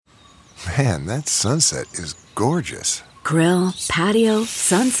Man, that sunset is gorgeous. Grill, patio,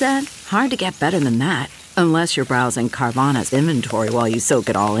 sunset. Hard to get better than that. Unless you're browsing Carvana's inventory while you soak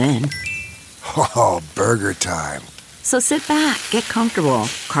it all in. Oh, burger time. So sit back, get comfortable.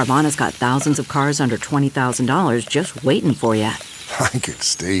 Carvana's got thousands of cars under $20,000 just waiting for you. I could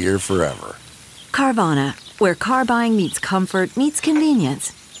stay here forever. Carvana, where car buying meets comfort meets convenience.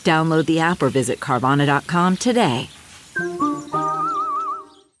 Download the app or visit Carvana.com today.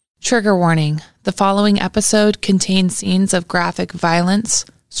 Trigger warning. The following episode contains scenes of graphic violence,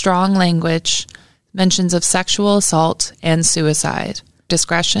 strong language, mentions of sexual assault, and suicide.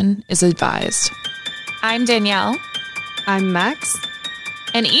 Discretion is advised. I'm Danielle. I'm Max.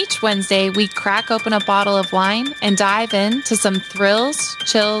 And each Wednesday, we crack open a bottle of wine and dive into some thrills,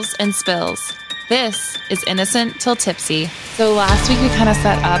 chills, and spills. This is Innocent Till Tipsy. So last week, we kind of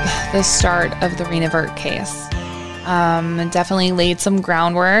set up the start of the Reena Virk case. Definitely laid some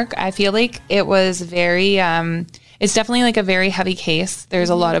groundwork. I feel like it was it's definitely like a very heavy case. There's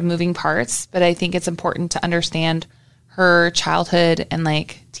a lot of moving parts, but I think it's important to understand her childhood and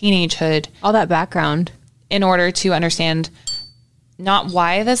like teenagehood. All that background. In order to understand not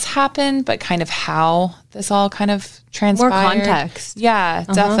why this happened, but kind of how this all kind of transpired. More context. Yeah,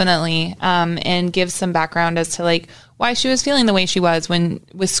 definitely. And give some background as to like why she was feeling the way she was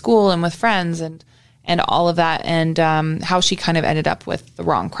with school and with friends and all of that, and how she kind of ended up with the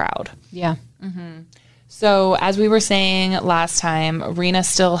wrong crowd. Yeah. Mm-hmm. So as we were saying last time, Reena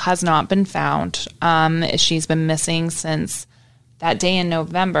still has not been found. She's been missing since that day in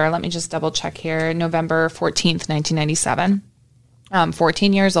November. Let me just double check here. November 14th, 1997.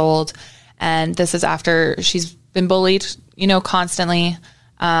 14 years old. And this is after she's been bullied, constantly,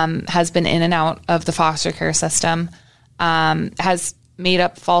 has been in and out of the foster care system, has made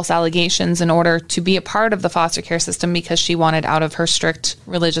up false allegations in order to be a part of the foster care system because she wanted out of her strict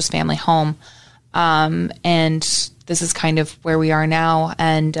religious family home. And this is kind of where we are now.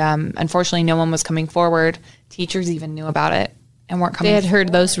 And unfortunately, no one was coming forward. Teachers even knew about it and weren't coming forward. They had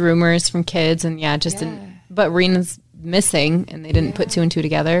heard those rumors from kids and didn't. But Reena's missing and they didn't put two and two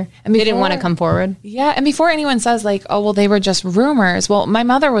together. And they didn't want to come forward. Yeah. And before anyone says like, oh, well, they were just rumors. Well, my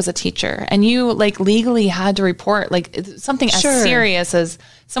mother was a teacher and you like legally had to report like something as serious as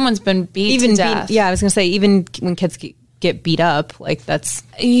someone's been beat to death. I was going to say, even when kids get beat up, like that's.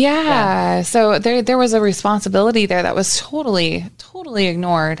 Yeah. So there was a responsibility there that was totally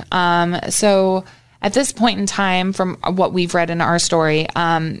ignored. So at this point in time, from what we've read in our story,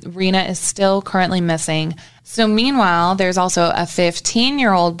 Reena is still currently missing. So meanwhile, there's also a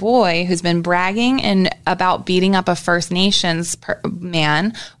 15-year-old boy who's been bragging about beating up a First Nations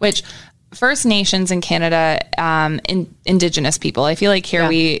man, which First Nations in Canada, Indigenous people. I feel like here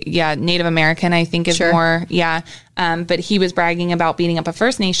Native American, I think is more, but he was bragging about beating up a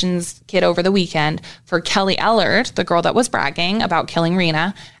First Nations kid over the weekend for Kelly Ellard, the girl that was bragging about killing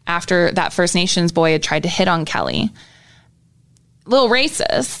Reena after that First Nations boy had tried to hit on Kelly. Little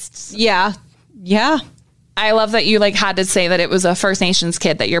racist. Yeah. Yeah. I love that you like had to say that it was a First Nations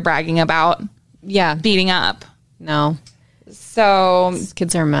kid that you're bragging about. Yeah. Beating up. No. So these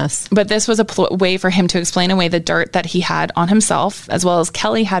kids are a mess. But this was a way for him to explain away the dirt that he had on himself, as well as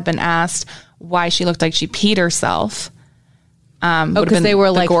Kelly had been asked why she looked like she peed herself. Because they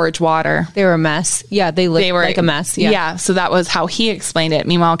were like gorge water. They were a mess. Yeah, they looked like a mess. Yeah. So that was how he explained it.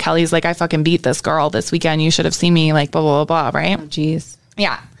 Meanwhile, Kelly's like, I fucking beat this girl this weekend. You should have seen me, like, blah, blah, blah, blah, right? Oh, jeez.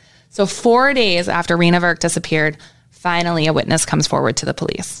 Yeah. So 4 days after Reena Virk disappeared, finally a witness comes forward to the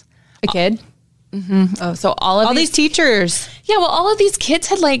police. A kid? Mm-hmm. Oh, so all these teachers. Yeah, well, all of these kids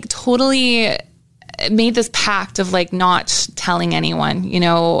had like totally made this pact of like not telling anyone,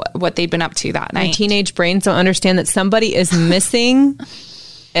 what they'd been up to that night. My teenage brains don't understand that somebody is missing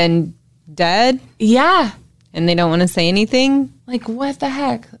and dead. Yeah. And they don't want to say anything. Like, what the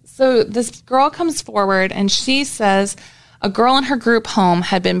heck? So this girl comes forward and she says a girl in her group home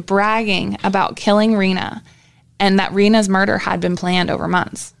had been bragging about killing Reena and that Reena's murder had been planned over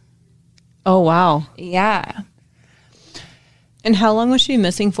months. Oh, wow. Yeah. And how long was she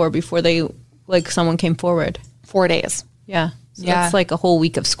missing for before someone came forward? 4 days. Yeah. So that's like a whole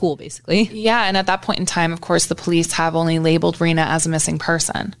week of school, basically. Yeah. And at that point in time, of course, the police have only labeled Reena as a missing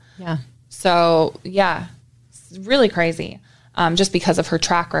person. Yeah. So, yeah, it's really crazy just because of her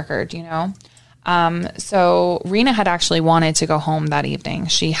track record, So Reena had actually wanted to go home that evening.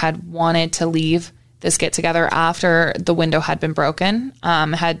 She had wanted to leave this get together after the window had been broken,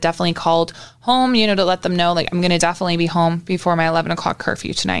 had definitely called home, to let them know, like, I'm going to definitely be home before my 11 o'clock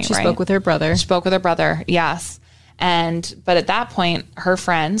curfew tonight. She spoke with her brother. Yes. But at that point, her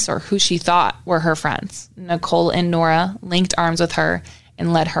friends, or who she thought were her friends, Nicole and Nora, linked arms with her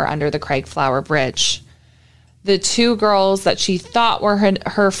and led her under the Craigflower Bridge. The two girls that she thought were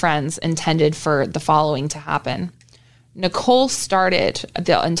her friends intended for the following to happen. Nicole started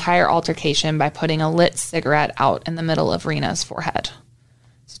the entire altercation by putting a lit cigarette out in the middle of Reena's forehead.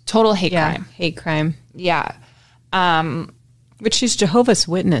 It's a total hate crime. Hate crime. Yeah. Which she's Jehovah's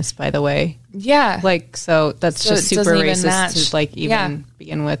Witness, by the way. Yeah. Like, so that's just super racist to like even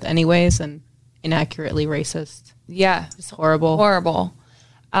begin with anyways, and inaccurately racist. Yeah. It's horrible. Horrible.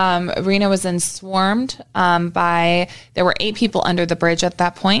 Reena was then swarmed there were 8 people under the bridge at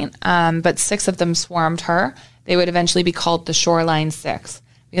that point, but 6 of them swarmed her. They would eventually be called the Shoreline Six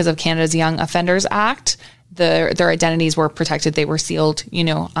because of Canada's Young Offenders Act. Their identities were protected. They were sealed,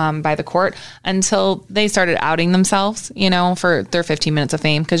 by the court until they started outing themselves, for their 15 minutes of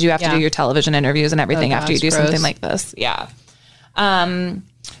fame, because you have to do your television interviews and everything after you do something like this. Yeah.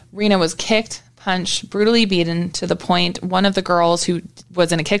 Reena was kicked, punched, brutally beaten to the point one of the girls who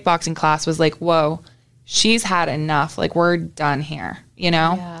was in a kickboxing class was like, whoa, she's had enough. Like, we're done here,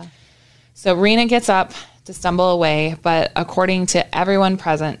 Yeah. So Reena gets up to stumble away, but according to everyone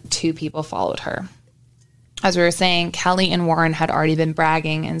present, 2 people followed her. As we were saying, Kelly and Warren had already been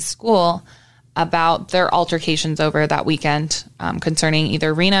bragging in school about their altercations over that weekend concerning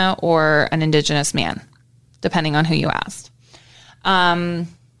either Reena or an Indigenous man, depending on who you asked.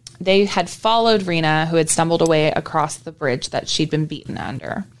 They had followed Reena, who had stumbled away across the bridge that she'd been beaten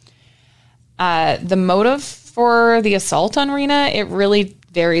under. The motive for the assault on Reena, it really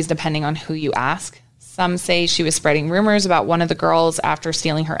varies depending on who you ask. Some say she was spreading rumors about one of the girls after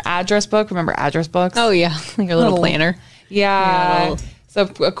stealing her address book. Remember address books? Oh, yeah. Like a little planner. Yeah.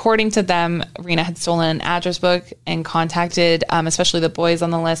 So according to them, Reena had stolen an address book and contacted especially the boys on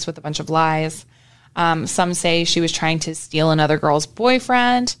the list with a bunch of lies. Some say she was trying to steal another girl's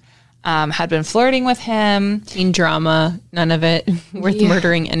boyfriend, had been flirting with him. Teen drama. None of it worth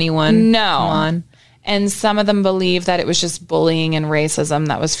murdering anyone. No. Come on. And some of them believe that it was just bullying and racism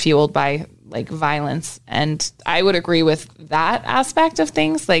that was fueled by like violence. And I would agree with that aspect of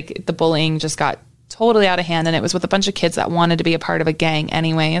things. Like the bullying just got totally out of hand, and it was with a bunch of kids that wanted to be a part of a gang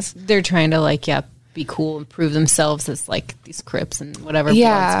anyways. They're trying to be cool and prove themselves as like these Crips and whatever.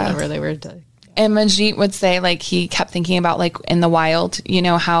 Whatever they were. And Majit would say like he kept thinking about like in the wild,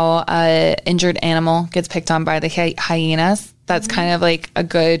 how a injured animal gets picked on by the hyenas. That's kind of like a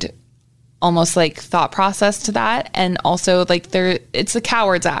good almost like thought process to that. And also like it's a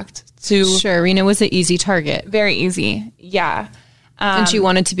coward's act. Sure, Reena was an easy target. Very easy. Yeah. And she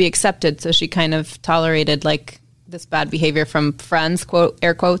wanted to be accepted, so she kind of tolerated like this bad behavior from friends, quote,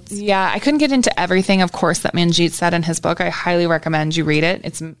 air quotes. Yeah, I couldn't get into everything, of course, that Manjeet said in his book. I highly recommend you read it.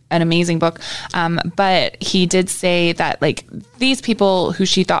 It's an amazing book. But he did say that like these people who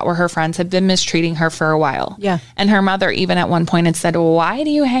she thought were her friends had been mistreating her for a while. Yeah. And her mother even at one point had said, why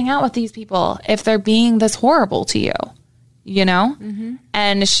do you hang out with these people if they're being this horrible to you? Mm-hmm.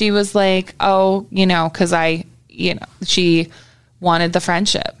 And she was like, because she wanted the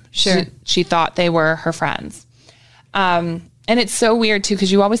friendship. Sure. She thought they were her friends. And it's so weird too,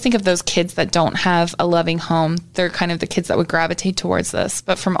 because you always think of those kids that don't have a loving home. They're kind of the kids that would gravitate towards this.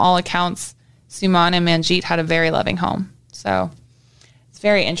 But from all accounts, Suman and Manjeet had a very loving home. So it's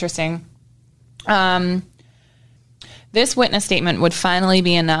very interesting. This witness statement would finally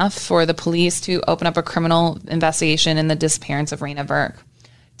be enough for the police to open up a criminal investigation in the disappearance of Reena Virk.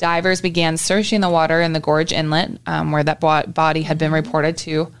 Divers began searching the water in the Gorge Inlet, where that body had been reported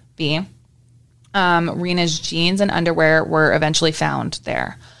to be. Reena's jeans and underwear were eventually found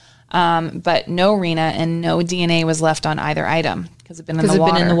there. But no Reena and no DNA was left on either item because it'd been in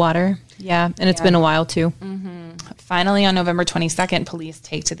the water. Yeah, and it's been a while too. Mm-hmm. Finally, on November 22nd, police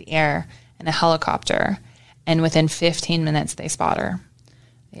take to the air in a helicopter. And within 15 minutes, they spot her.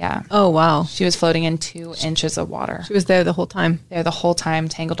 Yeah. Oh, wow. She was floating in 2 inches of water. She was there the whole time.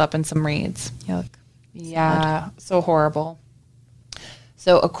 Tangled up in some reeds. Yuck. Yeah. So horrible.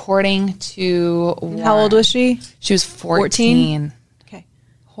 So according to... How old was she? She was 14. Okay.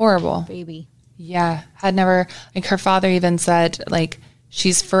 Horrible. Baby. Yeah. Had never... Like, her father even said, like,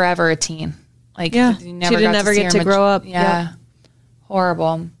 she's forever a teen. Like, yeah. She didn't ever get to grow up. Yeah. Yep.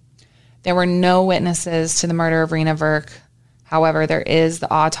 Horrible. There were no witnesses to the murder of Reena Virk. However, there is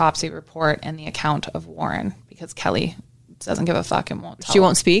the autopsy report and the account of Warren, because Kelly doesn't give a fuck and won't tell. She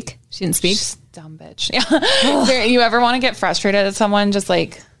won't speak? She didn't speak? She's a dumb bitch. Yeah. You ever want to get frustrated at someone? Just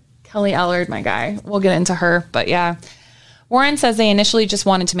like Kelly Ellard, my guy. We'll get into her. But yeah. Warren says they initially just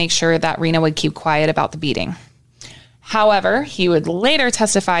wanted to make sure that Reena would keep quiet about the beating. However, he would later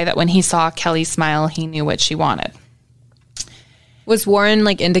testify that when he saw Kelly smile, he knew what she wanted. Was Warren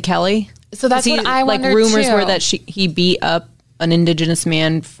like into Kelly? So that's what I wondered like rumors too. were that he beat up an indigenous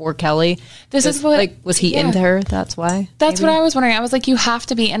man for Kelly. This is what, like, was he into her? That's why. That's what I was wondering. I was like, you have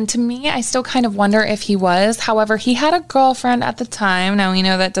to be. And to me, I still kind of wonder if he was. However, he had a girlfriend at the time. Now, we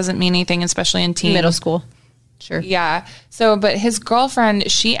know that doesn't mean anything, especially in middle school. Sure. Yeah. So, but his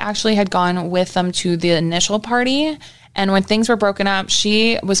girlfriend, she actually had gone with them to the initial party. And when things were broken up,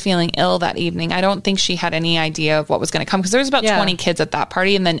 she was feeling ill that evening. I don't think she had any idea of what was going to come because there was about 20 kids at that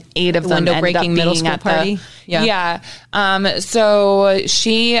party, and then 8 of them ended up being middle school at party. So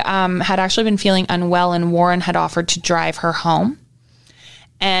she had actually been feeling unwell, and Warren had offered to drive her home.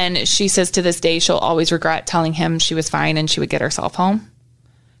 And she says to this day she'll always regret telling him she was fine and she would get herself home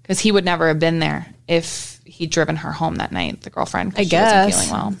because he would never have been there if he'd driven her home that night, the girlfriend. I guess. She wasn't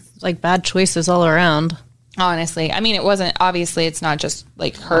feeling well. Like bad choices all around. Honestly, I mean, it wasn't, obviously it's not just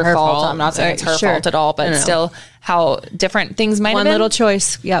like her fault. I'm not saying it's her fault at all, but still how different things might have been. One little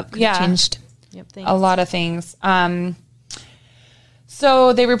choice. Yep. Changed. A lot of things.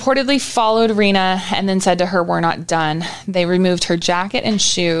 So they reportedly followed Reena and then said to her, "We're not done." They removed her jacket and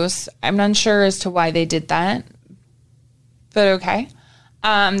shoes. I'm unsure as to why they did that, but okay.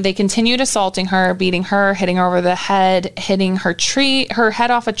 They continued assaulting her, beating her, hitting her over the head, hitting her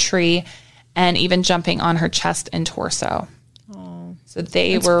head off a tree, and even jumping on her chest and torso. Oh, so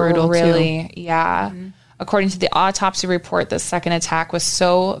they were really, too. Mm-hmm. According to the autopsy report, the second attack was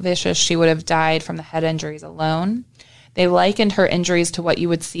so vicious she would have died from the head injuries alone. They likened her injuries to what you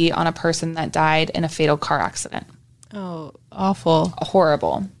would see on a person that died in a fatal car accident. Oh, awful.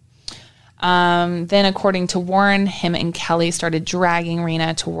 Horrible. Then, according to Warren, him and Kelly started dragging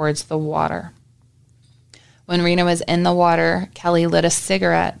Reena towards the water. When Reena was in the water, Kelly lit a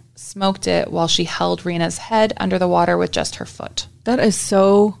cigarette, smoked it while she held Reena's head under the water with just her foot. That is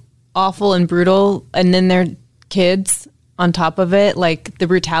so awful and brutal. And then their kids on top of it, like the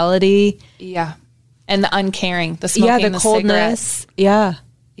brutality. Yeah. And the uncaring, the smoking, the coldness. Cigarette.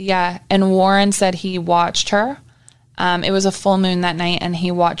 Yeah. And Warren said he watched her. It was a full moon that night, and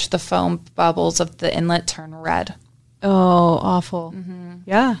he watched the foam bubbles of the inlet turn red. Oh, awful. Mm-hmm.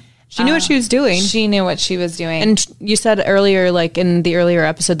 Yeah. She knew what she was doing. She knew what she was doing. And you said earlier, like in the earlier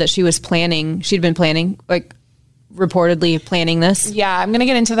episode, that she was planning. She'd been planning, like reportedly planning this. Yeah, I'm going to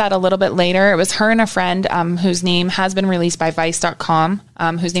get into that a little bit later. It was her and a friend whose name has been released by Vice.com,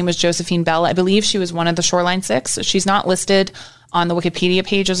 whose name was Josephine Bell. I believe she was one of the Shoreline Six. She's not listed on the Wikipedia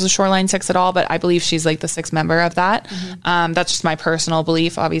page as a Shoreline Six at all, but I believe she's like the 6th member of that. Mm-hmm. That's just my personal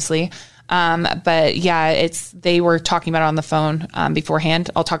belief, obviously. But yeah, they were talking about it on the phone beforehand.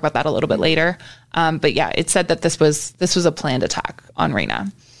 I'll talk about that a little bit later. But yeah, it said that this was a planned attack on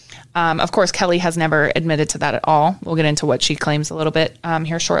Reena. Of course, Kelly has never admitted to that at all. We'll get into what she claims a little bit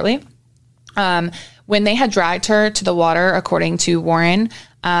here shortly. When they had dragged her to the water, according to Warren,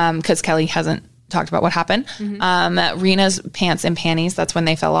 because Kelly hasn't talked about what happened, Reena's pants and panties, that's when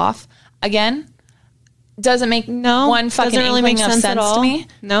they fell off. Again, doesn't make one fucking really make sense to me.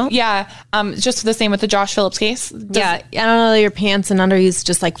 No? Yeah. Just the same with the Josh Phillips case. I don't know, your pants and underoos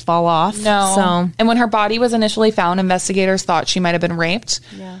just like fall off. No. So. And when her body was initially found, investigators thought she might have been raped.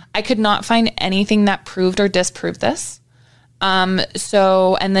 Yeah. I could not find anything that proved or disproved this. And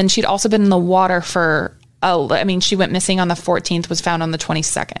then she'd also been in the water she went missing on the 14th, was found on the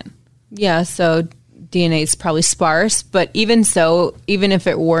 22nd. Yeah. So DNA is probably sparse, but even so, even if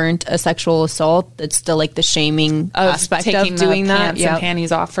it weren't a sexual assault, it's still like the shaming aspect of doing that. Pants and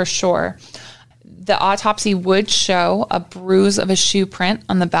panties off for sure. The autopsy would show a bruise of a shoe print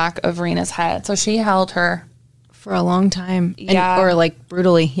on the back of Reena's head. So she held her for a long time. Yeah. Or like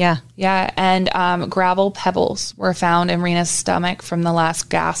brutally. Yeah. Yeah. And gravel pebbles were found in Reena's stomach from the last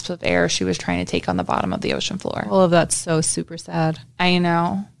gasps of air she was trying to take on the bottom of the ocean floor. All of that's so super sad. I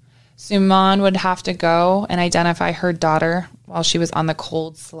know. Suman would have to go and identify her daughter while she was on the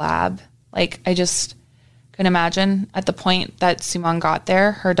cold slab. Like, I just couldn't imagine at the point that Suman got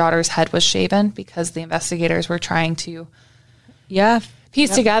there, her daughter's head was shaven because the investigators were trying to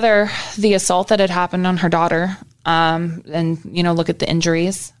piece together the assault that had happened on her daughter and, look at the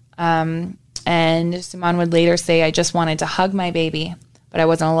injuries. And Suman would later say, "I just wanted to hug my baby, but I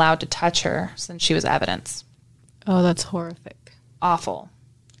wasn't allowed to touch her since she was evidence." Oh, that's horrific. Awful.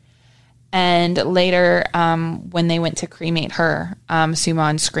 And later, when they went to cremate her,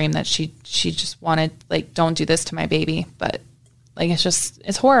 Suman screamed that she just wanted, like, "Don't do this to my baby." But like,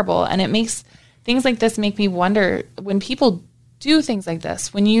 it's horrible. And it makes things like this make me wonder, when people do things like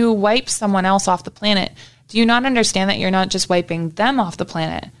this, when you wipe someone else off the planet, do you not understand that you're not just wiping them off the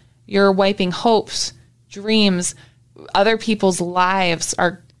planet? You're wiping hopes, dreams, other people's lives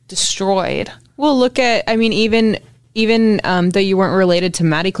are destroyed. Well, even even though you weren't related to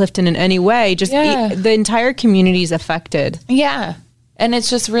Maddie Clifton in any way, just the entire community is affected. Yeah. And it's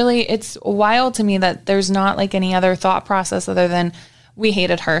just really, it's wild to me that there's not like any other thought process other than we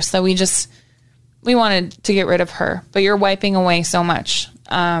hated her. So we wanted to get rid of her, but you're wiping away so much.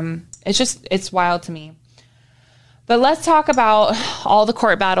 It's wild to me. But let's talk about all the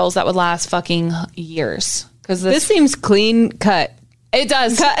court battles that would last fucking years. Because this seems clean cut. It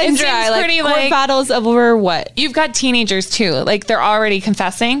does. Cut and dry. Like pretty, court battles over what? You've got teenagers too. Like they're already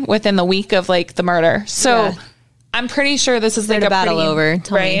confessing within the week of like the murder. So I'm pretty sure this is like a battle pretty, over.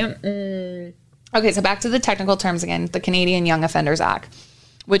 Right? Okay, so back to the technical terms again. The Canadian Young Offenders Act,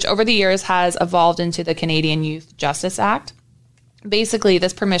 which over the years has evolved into the Canadian Youth Justice Act. Basically,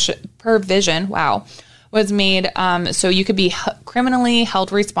 this provision, was made so you could be criminally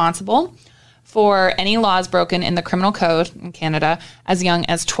held responsible for any laws broken in the criminal code in Canada as young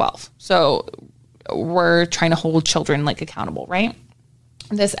as 12. So we're trying to hold children like accountable, right?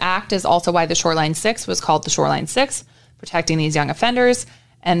 This act is also why the Shoreline 6 was called the Shoreline 6, protecting these young offenders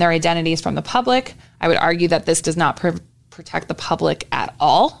and their identities from the public. I would argue that this does not protect the public at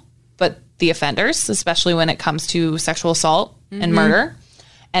all, but the offenders, especially when it comes to sexual assault and murder.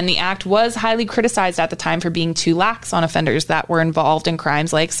 And the act was highly criticized at the time for being too lax on offenders that were involved in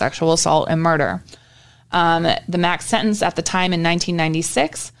crimes like sexual assault and murder. The max sentence at the time in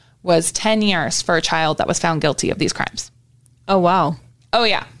 1996 was 10 years for a child that was found guilty of these crimes. Oh, wow. Oh,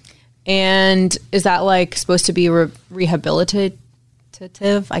 yeah. And is that like supposed to be rehabilitative?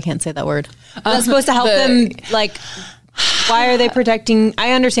 I can't say that word. That's supposed to help them, like, why are they protecting?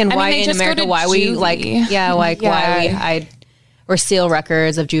 I understand why in America, why we why we hide or steal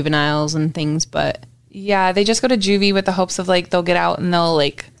records of juveniles and things, but yeah, they just go to juvie with the hopes of like they'll get out and they'll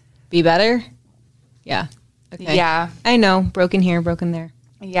like be better. Yeah. Okay. Yeah. I know. Broken here, broken there.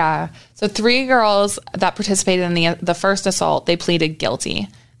 Yeah. So 3 girls that participated in the first assault, they pleaded guilty.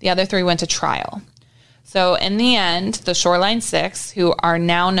 The other 3 went to trial. So in the end, the Shoreline 6, who are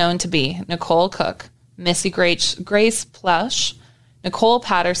now known to be Nicole Cook, Missy Grace Plush, Nicole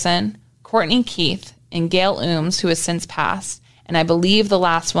Patterson, Courtney Keith, and Gail Ooms, who has since passed. And I believe the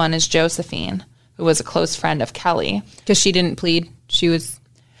last one is Josephine, who was a close friend of Kelly. Because she didn't plead. She was...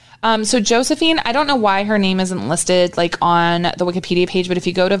 So Josephine, I don't know why her name isn't listed like on the Wikipedia page, but if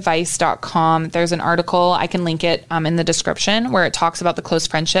you go to vice.com, there's an article, I can link it in the description, where it talks about the close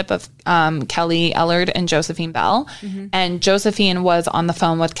friendship of Kelly Ellard and Josephine Bell. Mm-hmm. And Josephine was on the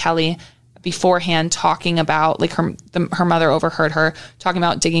phone with Kelly beforehand talking about, like her mother overheard her talking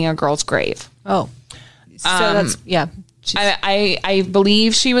about digging a girl's grave. Oh. So that's, yeah. I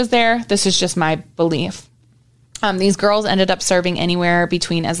believe she was there. This is just my belief. These girls ended up serving anywhere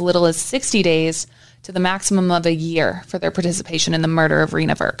between as little as 60 days to the maximum of a year for their participation in the murder of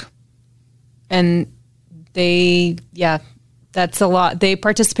Reena Virk. And that's a lot. They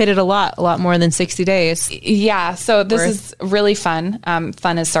participated a lot more than 60 days. Yeah. So this is really fun.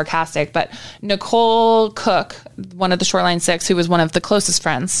 Fun is sarcastic, but Nicole Cook, one of the Shoreline 6, who was one of the closest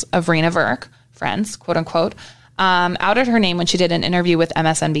friends of Reena Virk, friends, quote unquote, outed her name when she did an interview with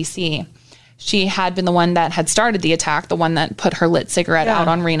MSNBC. She had been the one that had started the attack, the one that put her lit cigarette out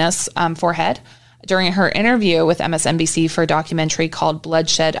on Reena's forehead. During her interview with MSNBC for a documentary called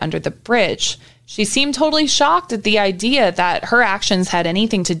Bloodshed Under the Bridge, she seemed totally shocked at the idea that her actions had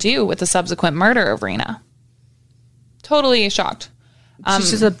anything to do with the subsequent murder of Reena. Totally shocked.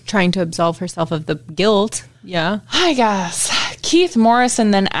 She's just trying to absolve herself of the guilt. Yeah. I guess. Keith Morrison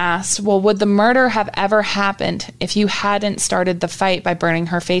then asked, well, would the murder have ever happened if you hadn't started the fight by burning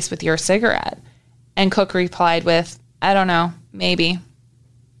her face with your cigarette? And Cook replied with, I don't know, maybe.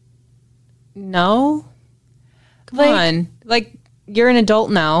 No. Come on. Like, you're an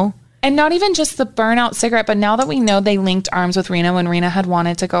adult now. And not even just the burnout cigarette, but now that we know they linked arms with Reena when Reena had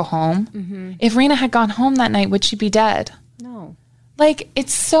wanted to go home, if Reena had gone home that night, would she be dead? No. Like,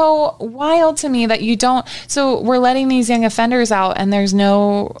 it's so wild to me that you don't... So we're letting these young offenders out and there's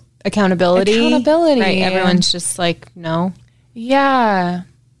no... Accountability. Right. Everyone's just like, no. Yeah.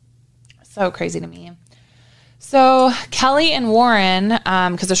 So crazy to me. So Kelly and Warren,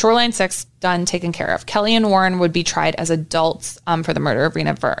 because the Shoreline 6 done, taken care of, Kelly and Warren would be tried as adults for the murder of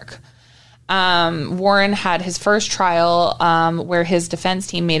Reena Virk. Warren had his first trial where his defense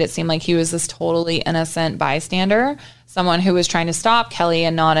team made it seem like he was this totally innocent bystander, someone who was trying to stop Kelly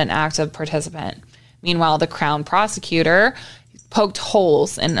and not an active participant. Meanwhile, the Crown prosecutor poked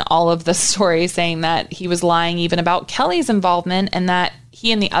holes in all of the story, saying that he was lying even about Kelly's involvement and that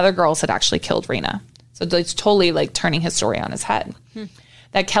he and the other girls had actually killed Reena. So it's totally like turning his story on his head.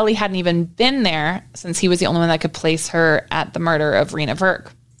 That Kelly hadn't even been there since he was the only one that could place her at the murder of Reena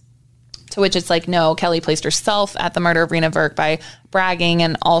Virk. To which it's like, no, Kelly placed herself at the murder of Reena Virk by bragging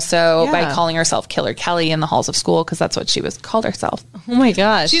and also by calling herself Killer Kelly in the halls of school, because that's what she was called herself. Oh my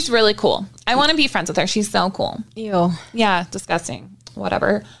gosh. She's really cool. I want to be friends with her. She's so cool. Ew. Yeah, disgusting.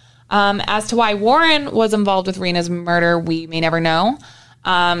 Whatever. As to why Warren was involved with Reena's murder, we may never know.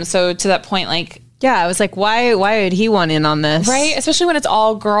 So to that point, like... Yeah, I was like, why would he want in on this? Right? Especially when it's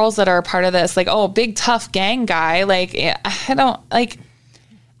all girls that are a part of this. Like, oh, big, tough gang guy. Like, I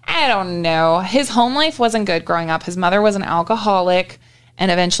don't know. His home life wasn't good growing up. His mother was an alcoholic, and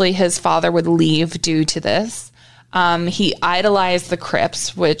eventually his father would leave due to this. He idolized the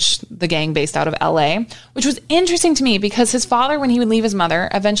Crips, which the gang based out of LA, which was interesting to me because his father, when he would leave his mother,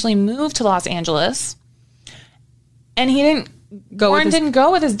 eventually moved to Los Angeles, and he didn't go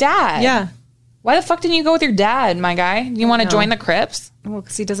with his dad. Yeah. Why the fuck didn't you go with your dad, my guy? You want to join the Crips? Well,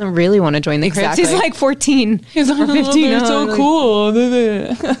 because he doesn't really want to join the Crips. He's like 14. He's like, 15. They're so cool.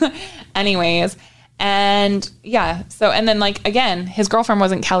 Anyways. And yeah. So, and then like, again, his girlfriend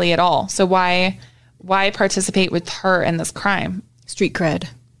wasn't Kelly at all. So why participate with her in this crime? Street cred.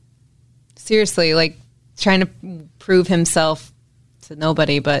 Seriously, like trying to prove himself to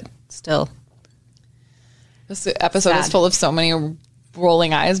nobody, but still. This episode is full of so many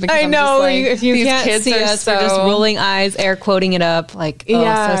rolling eyes, because I know, like, if you can't kids see us, we're just rolling eyes, air quoting it up, like, so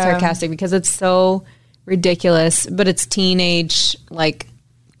sarcastic, because it's so ridiculous, but it's teenage, like,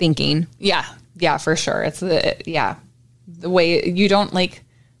 thinking. Yeah, for sure. It's the way you don't, like,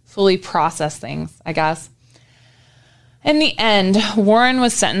 fully process things, I guess. In the end, Warren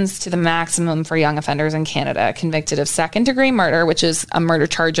was sentenced to the maximum for young offenders in Canada, convicted of second-degree murder, which is a murder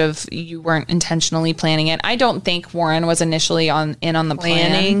charge of you weren't intentionally planning it. I don't think Warren was initially in on the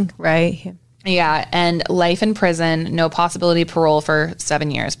planning. Right. Yeah, and life in prison, no possibility of parole for 7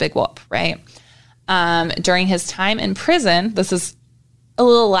 years. Big whoop, right? During his time in prison, this is a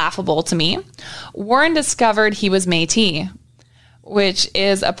little laughable to me, Warren discovered he was Métis, which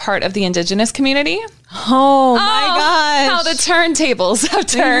is a part of the Indigenous community. Oh my gosh. How the turntables have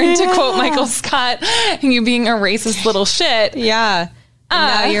turned, to quote Michael Scott, you being a racist little shit. Yeah. And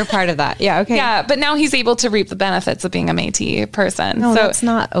now you're part of that. Yeah, okay. Yeah, but now he's able to reap the benefits of being a Métis person. No, that's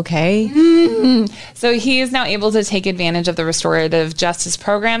not okay. So he is now able to take advantage of the restorative justice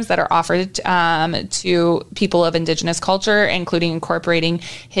programs that are offered to people of Indigenous culture, including incorporating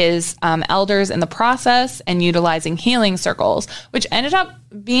his elders in the process and utilizing healing circles, which ended up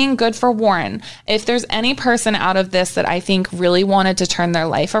being good for Warren. If there's any person out of this that I think really wanted to turn their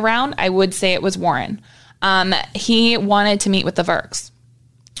life around, I would say it was Warren. He wanted to meet with the Virks.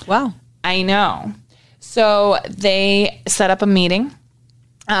 Wow. I know. So they set up a meeting.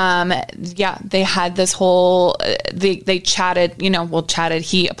 They had this whole, they chatted, chatted.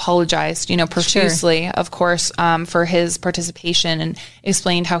 He apologized, profusely, of course, for his participation, and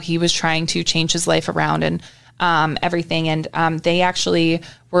explained how he was trying to change his life around and everything. And they actually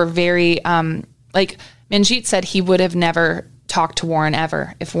were very, Manjeet said he would have never talked to Warren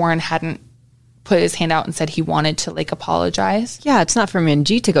ever if Warren hadn't put his hand out and said he wanted to apologize. Yeah, it's not for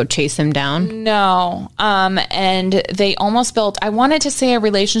Manjeet to go chase him down. No. And they almost built, I wanted to say a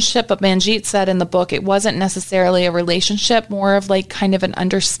relationship, but Manjeet said in the book it wasn't necessarily a relationship, more of kind of an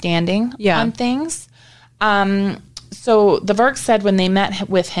understanding on things. So the Virks said when they met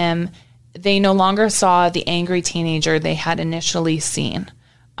with him, they no longer saw the angry teenager they had initially seen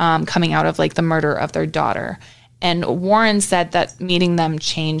coming out of the murder of their daughter. And Warren said that meeting them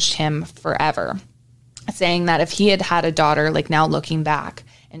changed him forever, saying that if he had had a daughter, now looking back,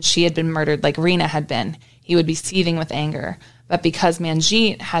 and she had been murdered like Reena had been, he would be seething with anger. But because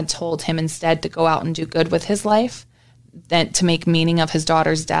Manjeet had told him instead to go out and do good with his life, that to make meaning of his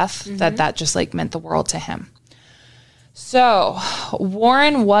daughter's death, that just meant the world to him. So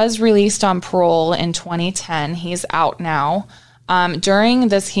Warren was released on parole in 2010. He's out now. During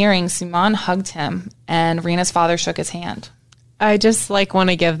this hearing, Simone hugged him, and Reena's father shook his hand. I just want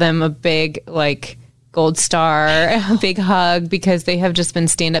to give them a big gold star, a big hug, because they have just been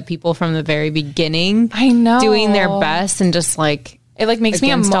stand-up people from the very beginning. I know, doing their best, and just it makes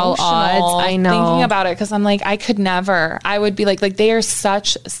me emotional. All odds. I know, thinking about it, because I'm I could never. I would be like they are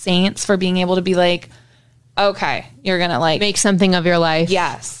such saints for being able to be okay, you're going to make something of your life.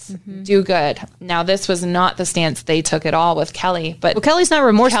 Yes. Do good. Now, this was not the stance they took at all with Kelly, but Kelly's not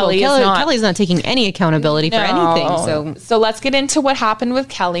remorseful. Kelly's not taking any accountability for anything. So let's get into what happened with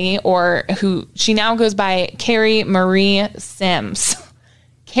Kelly, or who she now goes by Carrie Marie Sims.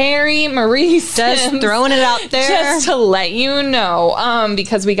 Carrie Marie Sims. Just throwing it out there. Just to let you know,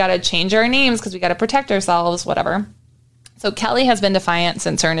 because we got to change our names because we got to protect ourselves, whatever. So Kelly has been defiant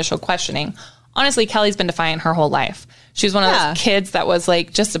since her initial questioning. honestly, Kelly's been defiant her whole life. She was one of those kids that was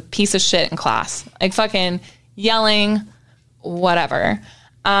like just a piece of shit in class, like fucking yelling, whatever.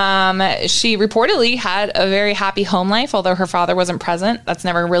 She reportedly had a very happy home life, although her father wasn't present. That's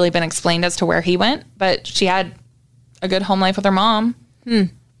never really been explained as to where he went, but she had a good home life with her mom.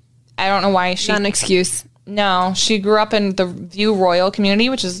 I don't know why she... Not an excuse. No, she grew up in the View Royal community,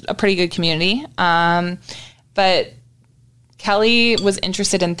 which is a pretty good community. But Kelly was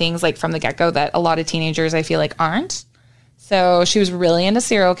interested in things like from the get-go that a lot of teenagers, I feel like, aren't. So she was really into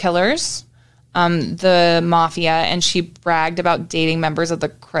serial killers, the mafia, and she bragged about dating members of the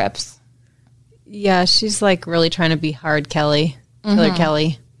Crips. Yeah, she's like really trying to be hard Kelly. Killer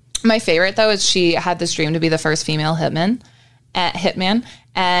Kelly. My favorite, though, is she had this dream to be the first female hitman.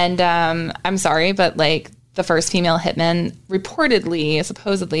 And I'm sorry, but like the first female hitman reportedly,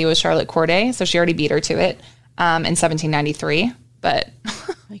 supposedly, was Charlotte Corday. So she already beat her to it in 1793. But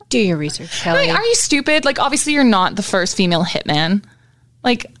like, do your research, Kelly. Like, are you stupid? Like, obviously, you're not the first female hitman.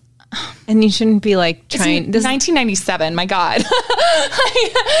 Like, and you shouldn't be like trying. This 1997, my God.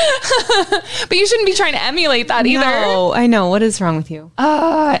 But you shouldn't be trying to emulate that either. No, I know. What is wrong with you?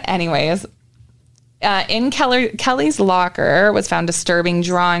 Anyways. In Kelly's locker was found disturbing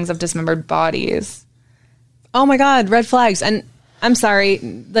drawings of dismembered bodies. Oh my God, red flags. And I'm sorry,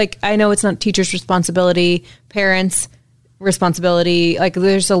 like, I know it's not teachers' responsibility, parents' responsibility. Like,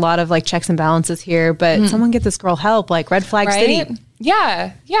 there's a lot of like checks and balances here, but someone get this girl help. Like, red flag city.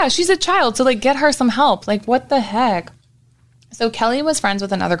 Yeah, she's a child, so like get her some help. Like, what the heck? So Kelly was friends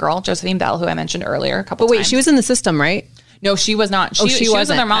with another girl, Josephine Bell, who I mentioned earlier a couple times. But wait, she was in the system, right? No, she was not. She was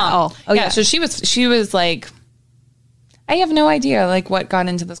with her mom. Oh, yeah. So she was like, I have no idea like what got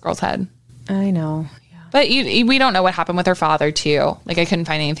into this girl's head. I know. But we don't know what happened with her father too. Like, I couldn't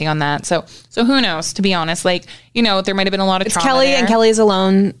find anything on that. So who knows? To be honest, like, you know, there might have been a lot of trauma Kelly there. And Kelly's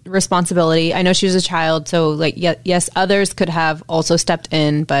alone responsibility. I know she was a child, so like, yes, others could have also stepped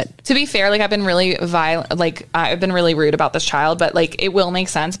in. But to be fair, like, I've been really violent. Like, I've been really rude about this child. But like, it will make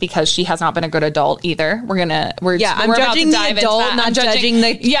sense because she has not been a good adult either. We're judging the adult, not judging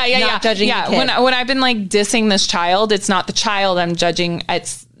the not judging the kid. When I've been like dissing this child, it's not the child I'm judging.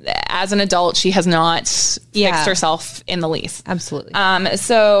 It's as an adult, she has not fixed herself in the least. Absolutely.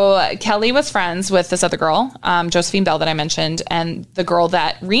 So Kelly was friends with this other girl, Josephine Bell, that I mentioned, and the girl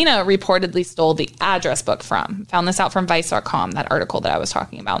that Reena reportedly stole the address book from. Found this out from Vice.com, that article that I was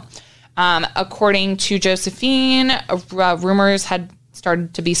talking about. According to Josephine, rumors had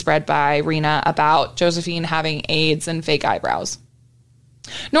started to be spread by Reena about Josephine having AIDS and fake eyebrows.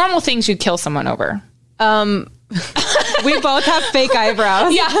 Normal things you'd kill someone over. We both have fake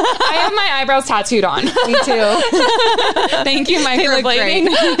eyebrows. Yeah, I have my eyebrows tattooed on. Me too. Thank you, microblading.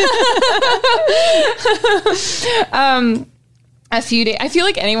 A few days. I feel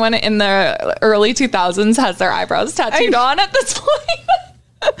like anyone in the early 2000s has their eyebrows tattooed on at this point.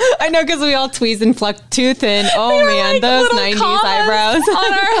 I know, because we all tweeze and pluck too thin. Oh man, like those 90s eyebrows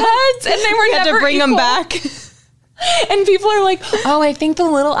on our heads, and they were never to bring them back. And people are like, oh, I think the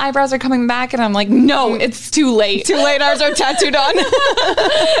little eyebrows are coming back. And I'm like, no, it's too late. Too late. Ours are tattooed on.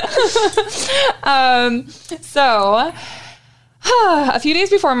 So a few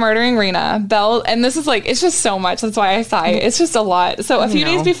days before murdering Reena, Belle, and this is like, it's just so much. That's why I sigh. It's just a lot. So a few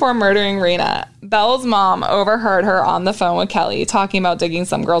days before murdering Reena, Belle's mom overheard her on the phone with Kelly talking about digging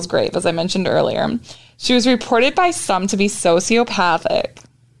some girl's grave, as I mentioned earlier. She was reported by some to be sociopathic,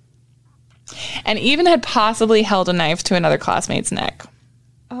 and even had possibly held a knife to another classmate's neck.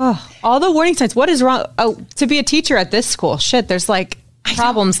 Oh, all the warning signs. What is wrong? Oh, to be a teacher at this school. Shit, there's like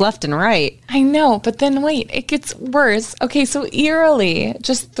problems left and right. I know, but then wait, it gets worse. Okay, so eerily,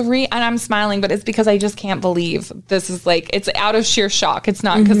 just 3, and I'm smiling, but it's because I just can't believe this is like, it's out of sheer shock. It's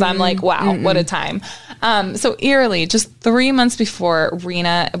not because I'm like, wow, what a time. So eerily, just 3 months before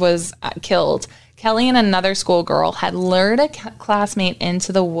Reena was killed, Kelly and another schoolgirl had lured a classmate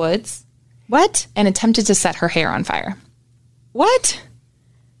into the woods. What? And attempted to set her hair on fire. What?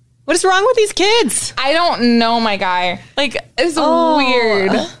 What is wrong with these kids? I don't know, my guy. Like, it's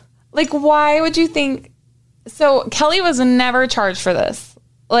weird. Like, why would you think? So Kelly was never charged for this,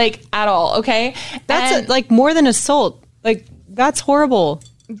 like, at all. Okay, that's like more than assault. Like, that's horrible.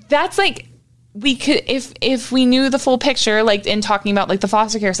 That's like, we could, if we knew the full picture, like in talking about like the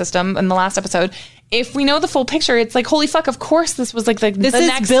foster care system in the last episode. If we know the full picture, it's like, holy fuck, of course this was like the this the is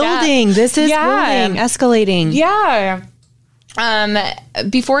next building. Step. This is building, escalating. Yeah.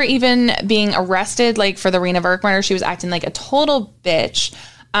 Before even being arrested, like for the Reena Virk murder, she was acting like a total bitch.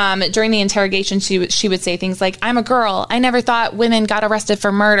 During the interrogation, she would say things like, I'm a girl. I never thought women got arrested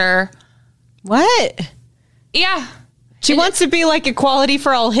for murder. What? Yeah. She wants to be like equality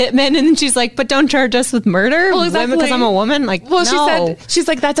for all hitmen, and then she's like, but don't charge us with murder? Well, exactly. Because I'm a woman? Like, well, no. she's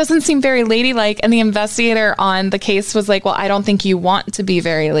like, that doesn't seem very ladylike. And the investigator on the case was like, well, I don't think you want to be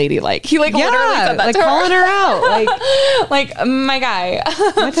very ladylike. He literally said that like to calling her out. Like my guy.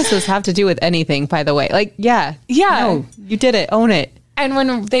 What does this have to do with anything, by the way? Like, yeah. No, you did it. Own it. And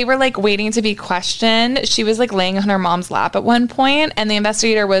when they were like waiting to be questioned, she was like laying on her mom's lap at one point, and the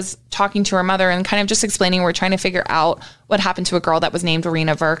investigator was talking to her mother and kind of just explaining, we're trying to figure out what happened to a girl that was named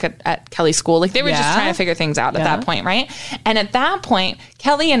Reena Virk at Kelly's school. Like they were just trying to figure things out at that point, right? And at that point,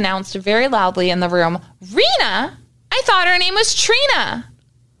 Kelly announced very loudly in the room, Reena, I thought her name was Trina,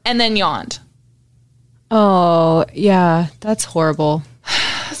 and then yawned. Oh, yeah, that's horrible.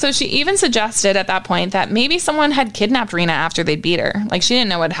 So she even suggested at that point that maybe someone had kidnapped Reena after they'd beat her. Like she didn't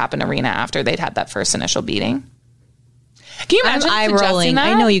know what happened to Reena after they'd had that first initial beating. Can you imagine suggesting that?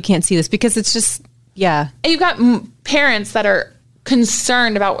 I know you can't see this because it's just, yeah. And you've got parents that are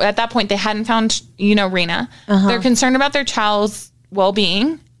concerned about, at that point they hadn't found, Reena. They're concerned about their child's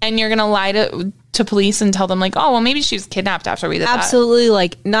well-being, and you're going to lie to police and tell them like, oh, well, maybe she was kidnapped after we did that. Absolutely.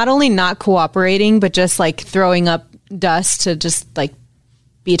 Like not only not cooperating, but just like throwing up dust to just like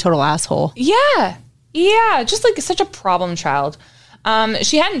be a total asshole. Yeah. Just like such a problem child.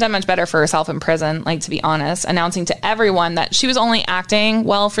 She hadn't done much better for herself in prison, like to be honest, announcing to everyone that she was only acting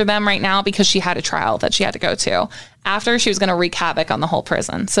well for them right now because she had a trial that she had to go to. After, she was going to wreak havoc on the whole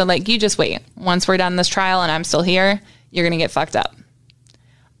prison. So like, you just wait. Once we're done this trial and I'm still here, you're going to get fucked up.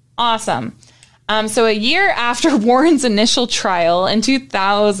 Awesome. So a year after Warren's initial trial in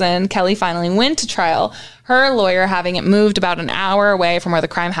 2000, Kelly finally went to trial. Her lawyer having it moved about an hour away from where the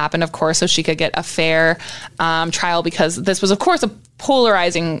crime happened, of course, so she could get a fair trial, because this was, of course, a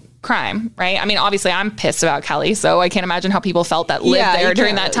polarizing crime, right? I mean, obviously, I'm pissed about Kelly, so I can't imagine how people felt that lived there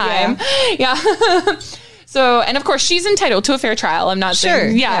during that time. Yeah. So, and of course, she's entitled to a fair trial. I'm not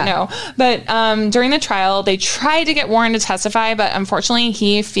saying, no. But during the trial, they tried to get Warren to testify, but unfortunately,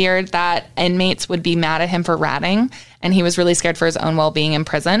 he feared that inmates would be mad at him for ratting, and he was really scared for his own well-being in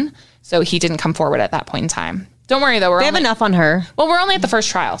prison. So he didn't come forward at that point in time. Don't worry, though. They have enough on her. Well, we're only at the first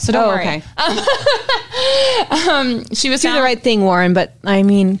trial, so don't worry. Okay. She was do the right thing, Warren, but I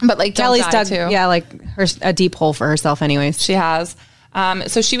mean... But like, Kelly's dug, too. yeah, like a deep hole for herself anyways. She has.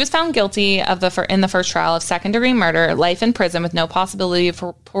 So she was found guilty of in the first trial of second-degree murder, life in prison with no possibility of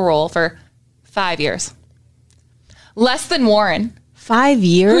parole for 5 years. Less than Warren. 5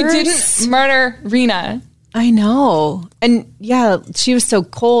 years? Who didn't murder Reena. I know. And yeah, she was so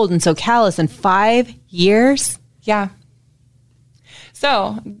cold and so callous, and 5 years? Yeah.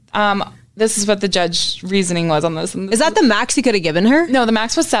 So, this is what the judge's reasoning was on this. Is that the max he could have given her? No, the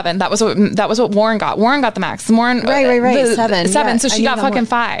max was 7. That was what Warren got. Warren got the max. Warren, right. 7. 7. Yeah, so she got fucking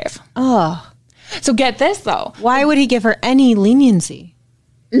 5. Oh. So get this though. Why would he give her any leniency?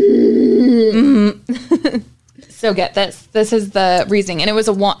 So get this. This is the reasoning, and it was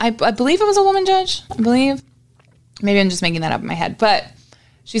I believe it was a woman judge. I believe. Maybe I'm just making that up in my head, but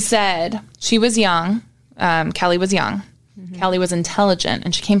she said she was young. Kelly was young. Mm-hmm. Kelly was intelligent,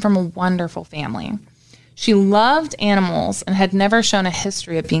 and she came from a wonderful family. She loved animals and had never shown a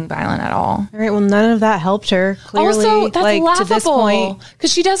history of being violent at all. All right, well, none of that helped her. Clearly, also, that's like, laughable, to this point,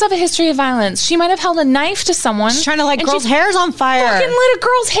 because she does have a history of violence. She might have held a knife to someone. She's trying to light girls' hairs on fire. Fucking lit a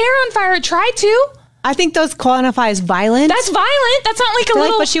girl's hair on fire. Tried to. I think those qualify as violent. That's violent. That's not like a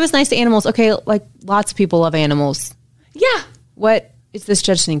little. But she was nice to animals. Okay, like lots of people love animals. Yeah. What is this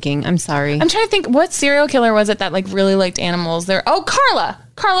judge thinking? I'm sorry. I'm trying to think, what serial killer was it that like really liked animals? Carla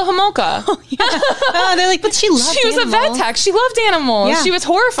Homolka. Oh, yeah. They're like, but she loved She was animals. a vet tech. She loved animals. Yeah. She was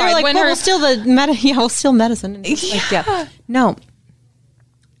horrified like, when we'll steal we'll steal medicine. No.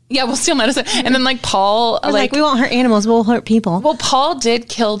 Yeah, we'll steal medicine. And then like Paul, like we won't hurt animals, we'll hurt people. Well, Paul did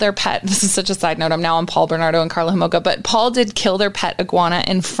kill their pet. This is such a side note. I'm now on Paul Bernardo and Carla Homolka, but Paul did kill their pet iguana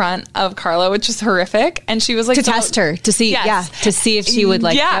in front of Carla, which is horrific. And she was like, to test her, to see, to see if she would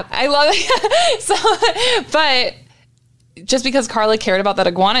like. Yeah, yep. I love it. So, but just because Carla cared about that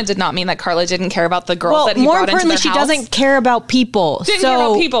iguana did not mean that Carla didn't care about the girls that he brought into their house. More importantly, she doesn't care about people. Didn't care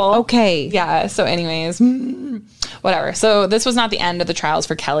about people. Okay. Yeah. So anyways, whatever. So this was not the end of the trials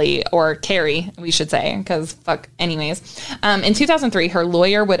for Kelly, or Carrie, we should say, because fuck anyways. In 2003, her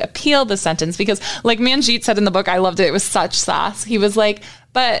lawyer would appeal the sentence because, like Manjeet said in the book, I loved it. It was such sass. He was like,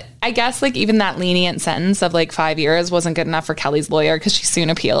 but I guess like even that lenient sentence of like 5 years wasn't good enough for Kelly's lawyer, because she soon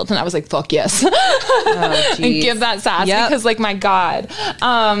appealed. And I was like, fuck yes. And give that sass, because like, my God.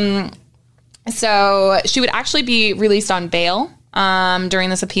 So she would actually be released on bail during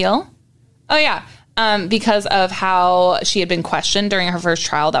this appeal. Oh yeah. because of how she had been questioned during her first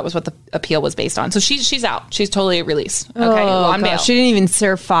trial. That was what the appeal was based on. So she's out. She's totally released. Okay, on bail. She didn't even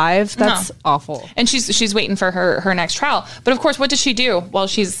serve 5. That's awful. And she's waiting for her next trial. But of course, what does she do while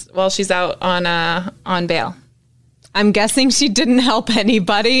she's out on bail? I'm guessing she didn't help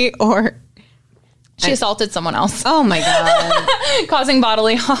anybody, or she assaulted someone else. Oh my God. Causing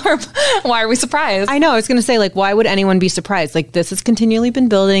bodily harm. Why are we surprised? I know. I was going to say, like, why would anyone be surprised? Like, this has continually been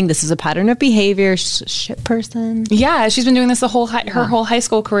building. This is a pattern of behavior. Shit person. Yeah. She's been doing this her whole high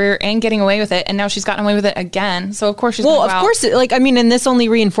school career and getting away with it. And now she's gotten away with it again. So of course she's of course. Like, I mean, and this only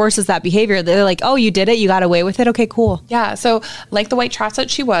reinforces that behavior. They're like, oh, you did it. You got away with it. Okay, cool. Yeah. So like the white trash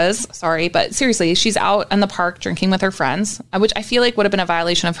that she was, sorry, but seriously, she's out in the park drinking with her friends, which I feel like would have been a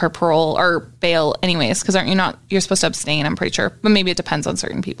violation of her parole or bail anyways, because you're supposed to abstain, I'm pretty sure, but maybe it depends on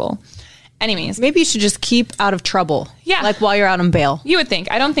certain people. Anyways, maybe you should just keep out of trouble. Yeah, like while you're out on bail. You would think.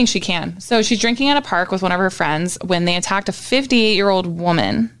 I don't think she can. So she's drinking at a park with one of her friends when they attacked a 58-year-old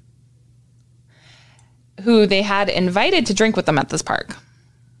woman who they had invited to drink with them at this park.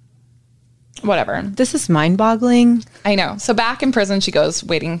 Whatever. This is mind-boggling. I know. So back in prison, she goes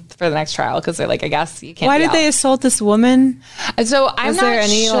waiting for the next trial because they're like, I guess you can't. Why did they assault this woman? So I'm not there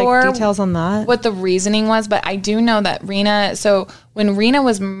any sure details on that? What the reasoning was, but I do know that Reena. So when Reena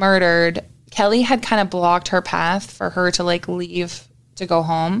was murdered, Kelly had kind of blocked her path for her to like leave to go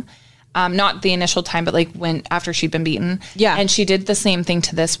home. Not the initial time, but like after she'd been beaten. Yeah. And she did the same thing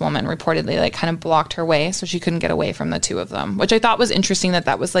to this woman, reportedly, like kind of blocked her way so she couldn't get away from the two of them, which I thought was interesting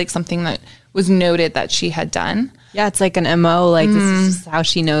that was like something that was noted that she had done. Yeah, it's like an MO. Like this is just how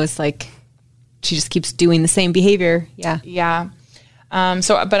she knows, like she just keeps doing the same behavior. Yeah. Yeah.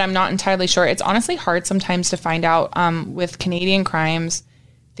 But I'm not entirely sure. It's honestly hard sometimes to find out with Canadian crimes.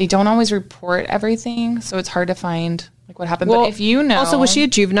 They don't always report everything. So it's hard to find like what happened. Well, but if you know. Also, was she a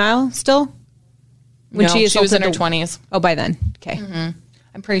juvenile still? When she was in her 20s. Oh, by then. Okay. Mm-hmm.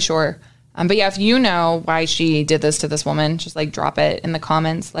 I'm pretty sure. But yeah, if you know why she did this to this woman, just like drop it in the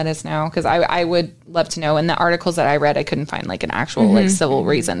comments. Let us know. Because I would love to know. In the articles that I read, I couldn't find like an actual like civil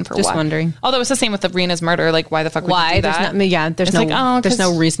reason for just wondering. Although it's the same with the Rena's murder. Like why the fuck would you do that? There's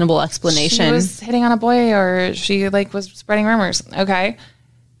no reasonable explanation. She was hitting on a boy or she like was spreading rumors. Okay.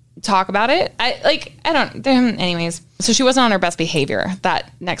 Talk about it. Anyways, so she wasn't on her best behavior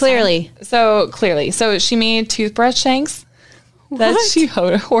that next time. So she made toothbrush shanks that she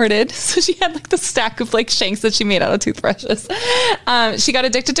hoarded. So she had like the stack of like shanks that she made out of toothbrushes. She got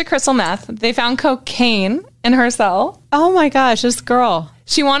addicted to crystal meth. They found cocaine in her cell. Oh my gosh, this girl.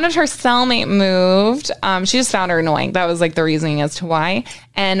 She wanted her cellmate moved. She just found her annoying. That was like the reasoning as to why.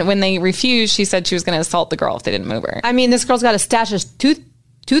 And when they refused, she said she was going to assault the girl if they didn't move her. I mean, this girl's got a stash of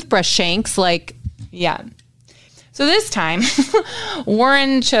toothbrush shanks, like, yeah. So this time,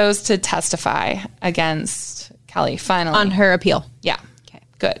 Warren chose to testify against Kelly finally. On her appeal. Yeah. Okay,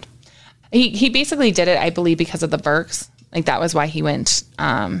 good. He basically did it, I believe, because of the Virks. Like, that was why he went.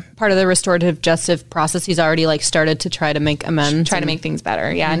 Part of the restorative justice process, he's already, like, started to try to make amends. Try to make things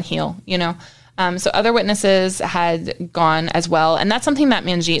better, yeah, and heal, you know. So other witnesses had gone as well. And that's something that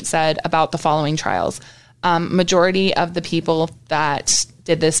Manjeet said about the following trials. Majority of the people that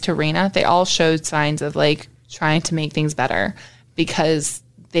did this to Reena, they all showed signs of like trying to make things better because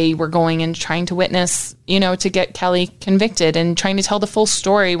they were going and trying to witness, you know, to get Kelly convicted and trying to tell the full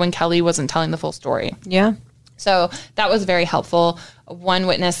story when Kelly wasn't telling the full story. Yeah. So that was very helpful. One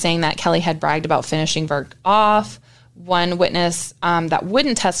witness saying that Kelly had bragged about finishing Virk off. One witness that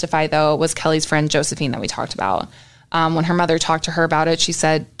wouldn't testify, though, was Kelly's friend Josephine that we talked about. When her mother talked to her about it, she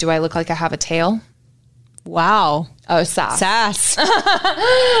said, "Do I look like I have a tail?" Wow. Oh, sass.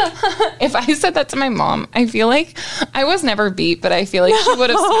 If I said that to my mom, I feel like I was never beat, but I feel like she would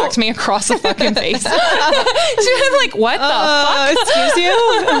have smacked me across the fucking face. She was like, what the fuck? Excuse you?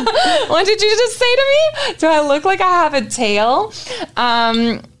 What did you just say to me? Do I look like I have a tail?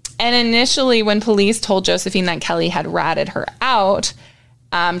 And initially, when police told Josephine that Kelly had ratted her out,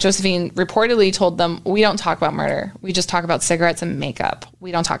 Josephine reportedly told them, "We don't talk about murder. We just talk about cigarettes and makeup.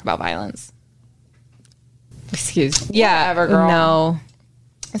 We don't talk about violence." Excuse me. Yeah, whatever, girl. No.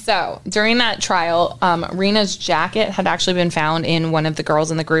 So during that trial, Reena's jacket had actually been found in one of the girls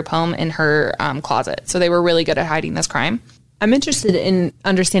in the group home in her closet. So they were really good at hiding this crime. I'm interested in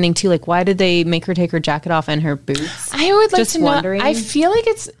understanding too, like, why did they make her take her jacket off and her boots? I would like just to know. wondering. I feel like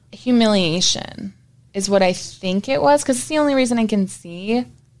it's humiliation is what I think it was, because it's the only reason I can see.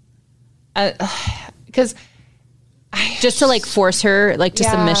 Because just to like force her like to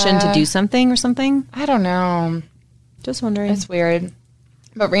submission to do something or something. I don't know. Just wondering. It's weird.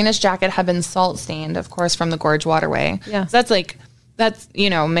 But Reena's jacket had been salt stained, of course, from the Gorge Waterway. Yeah. So that's like that's,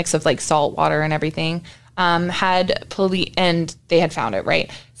 mix of like salt water and everything, and they had found it,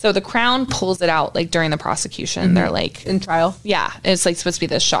 right? So the Crown pulls it out like during the prosecution. Mm-hmm. They're like in trial. Yeah. It's like supposed to be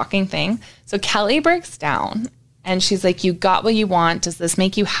this shocking thing. So Kelly breaks down and she's like, you got what you want. Does this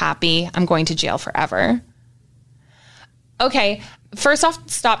make you happy? I'm going to jail forever. Okay. First off,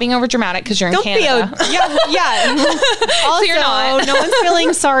 stop being over dramatic because you're in Canada. Yeah. Also, so you're not. No one's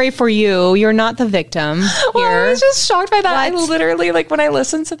feeling sorry for you. You're not the victim here. Well, I was just shocked by that. What? I literally, like, when I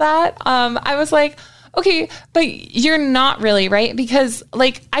listened to that, I was like, okay, but you're not really, right? Because,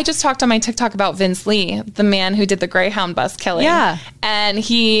 like, I just talked on my TikTok about Vince Lee, the man who did the Greyhound bus killing. Yeah. And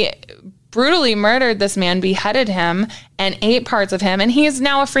he brutally murdered this man, beheaded him, and ate parts of him. And he is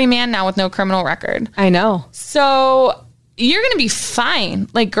now a free man now with no criminal record. I know. So you're going to be fine.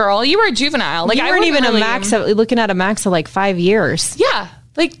 Like, girl, you were a juvenile. Like, you weren't even looking at a max of like 5 years. Yeah.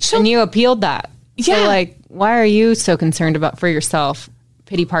 Like, and you appealed that. Yeah. So, like, why are you so concerned about for yourself?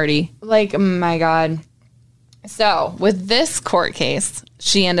 Pity party. Like, my God. So with this court case,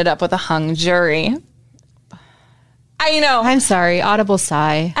 she ended up with a hung jury. I know. I'm sorry. Audible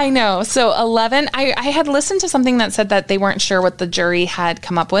sigh. I know. So 11, I had listened to something that said that they weren't sure what the jury had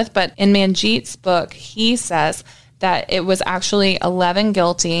come up with, but in Manjeet's book, he says that it was actually 11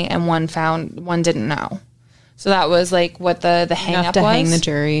 guilty and one didn't know. So that was like what the hang up was. Enough to hang the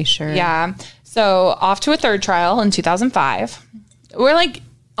jury, sure. Yeah. So off to a third trial in 2005. We're like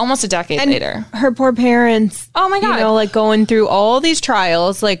almost a decade later. Her poor parents. Oh my God. Like going through all these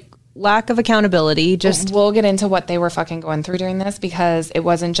trials, like lack of accountability. We'll get into what they were fucking going through during this because it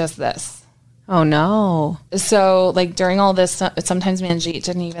wasn't just this. Oh no. So like during all this, sometimes Manjeet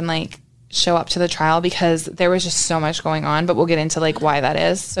didn't even like show up to the trial because there was just so much going on, but we'll get into like why that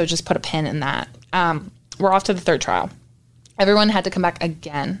is. So just put a pin in that. We're off to the third trial. Everyone had to come back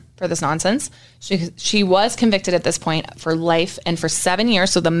again for this nonsense. She was convicted at this point for life and for 7 years.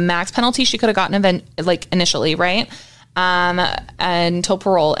 So the max penalty she could have gotten initially, right? Until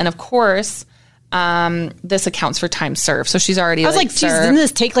parole. And of course, this accounts for time served. So she's already I was like, geez, didn't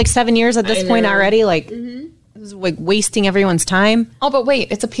this take like 7 years at this point already? Like, This is like wasting everyone's time. Oh, but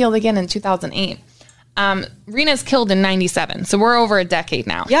wait, it's appealed again in 2008. Reena's killed in 97. So we're over a decade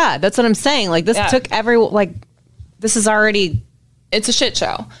now. Yeah, that's what I'm saying. Like this took this is already... It's a shit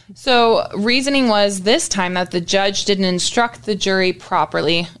show. So reasoning was this time that the judge didn't instruct the jury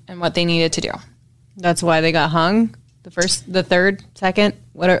properly in what they needed to do. That's why they got hung? The third, second,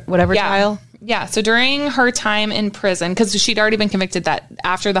 whatever trial? Yeah. So during her time in prison, because she'd already been convicted that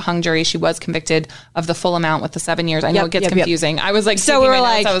after the hung jury, she was convicted of the full amount with the 7 years. I know it gets confusing. I was like, so we're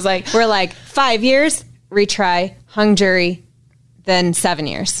like 5 years, retry, hung jury, then 7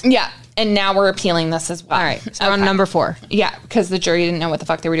 years. Yeah. And now we're appealing this as well. All right. So we're on number 4. Yeah. Because the jury didn't know what the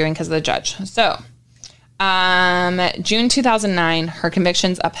fuck they were doing because of the judge. So June 2009, her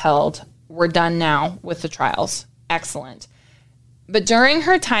convictions upheld. We're done now with the trials. Excellent. But during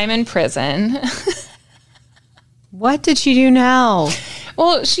her time in prison... What did she do now?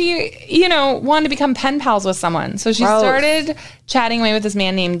 Well, she, wanted to become pen pals with someone. So she started chatting away with this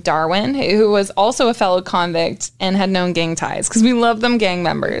man named Darwin, who was also a fellow convict and had known gang ties because we love them gang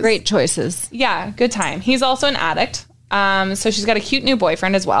members. Great choices. Yeah, good time. He's also an addict. So she's got a cute new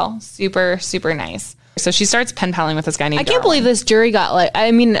boyfriend as well. Super, super nice. So she starts pen paling with this guy named Darwin. I can't believe this jury got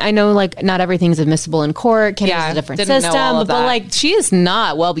I know not everything's admissible in court. Canada's a different system. But she is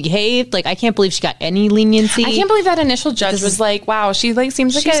not well behaved. Like I can't believe she got any leniency. I can't believe that initial judge was like, wow, she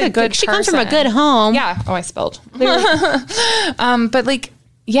seems like a good person. She comes from a good home. Yeah. Oh, I spilled. But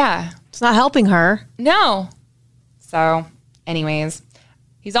yeah. It's not helping her. No. So anyways,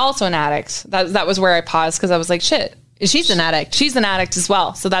 he's also an addict. That was where I paused because I was like, shit. She's an addict. She's an addict as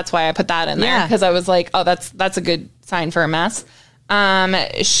well. So that's why I put that in there. Because I was like, oh, that's a good sign for a mess.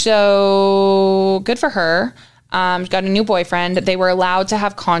 So good for her. She got a new boyfriend. They were allowed to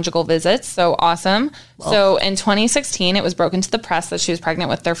have conjugal visits. So awesome. Well. So in 2016, it was broken to the press that she was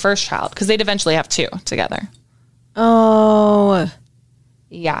pregnant with their first child because they'd eventually have 2 together. Oh.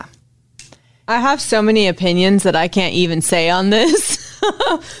 Yeah. I have so many opinions that I can't even say on this.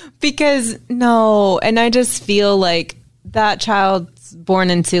 Because no, and I just feel like that child's born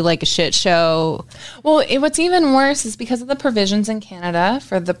into like a shit show. Well, what's even worse is because of the provisions in Canada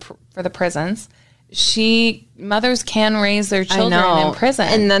for the prisons, mothers can raise their children in prison,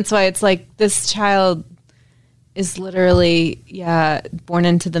 and that's why it's like this child is literally born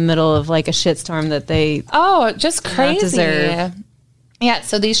into the middle of like a shitstorm that they just crazy deserve. Yeah,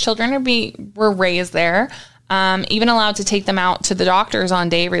 so these children were raised there. Even allowed to take them out to the doctors on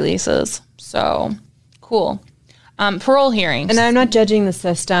day releases. So cool. Parole hearings. And I'm not judging the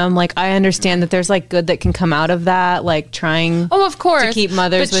system. Like, I understand that there's like good that can come out of that, like trying of course, to keep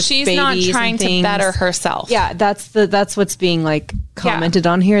mothers but with she's babies not trying to better herself. Yeah, that's what's being like commented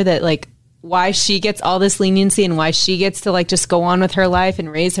on here, that like why she gets all this leniency and why she gets to like just go on with her life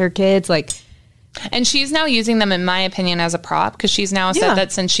and raise her kids. Like, and she's now using them, in my opinion, as a prop, because she's now said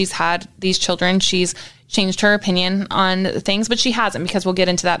that since she's had these children, she's changed her opinion on things, but she hasn't, because we'll get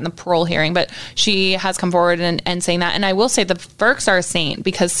into that in the parole hearing. But she has come forward and saying that. And I will say the Virks are a saint,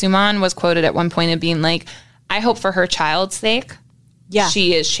 because Suman was quoted at one point of being like, I hope for her child's sake,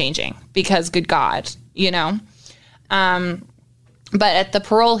 she is changing, because good God, you know. But at the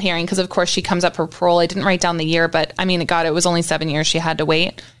parole hearing, because of course she comes up for parole, I didn't write down the year, but I mean, God, it was only 7 years she had to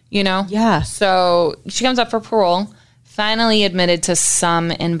wait, you know? Yeah. So she comes up for parole, finally admitted to some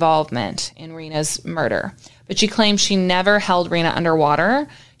involvement in Reena's murder. But she claims she never held Reena underwater.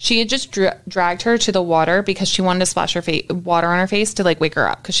 She had just dragged her to the water because she wanted to splash her water on her face to like wake her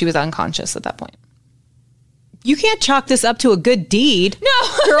up, because she was unconscious at that point. You can't chalk this up to a good deed.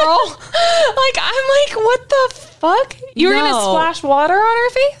 No, girl. Like, I'm like, what the fuck? You were going to splash water on her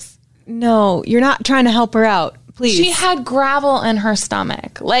face? No, you're not trying to help her out. Please. She had gravel in her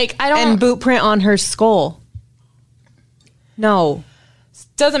stomach. Like, I don't... And boot print on her skull. No.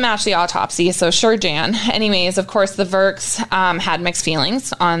 Doesn't match the autopsy, so sure, Jan. Anyways, of course, the Virks had mixed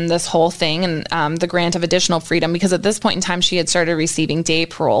feelings on this whole thing and the grant of additional freedom, because at this point in time, she had started receiving day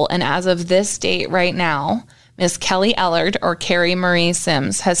parole. And as of this date right now, Miss Kelly Ellard, or Carrie Marie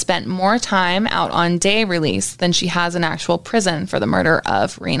Sims, has spent more time out on day release than she has in actual prison for the murder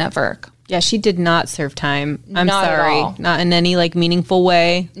of Reena Virk. Yeah, she did not serve time. I'm Not sorry. at all. Not in any like meaningful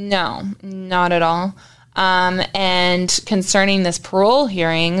way. No, not at all. And concerning this parole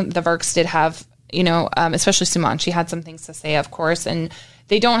hearing, the Virks did have, you know, especially Suman, she had some things to say, of course, and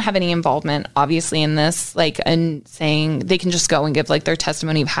they don't have any involvement, obviously, in this, like, and saying they can just go and give like their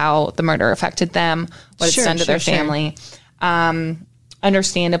testimony of how the murder affected them, what it's done to their family.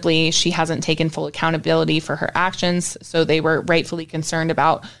 Understandably, she hasn't taken full accountability for her actions, so they were rightfully concerned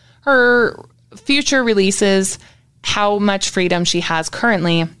about her future releases, how much freedom she has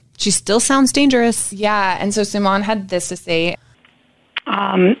currently. She still sounds dangerous. Yeah, and so Suman had this to say.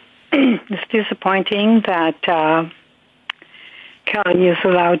 It's disappointing that Kelly is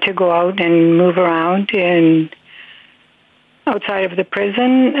allowed to go out and move around outside of the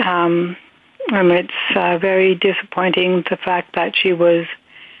prison. It's very disappointing, the fact that she was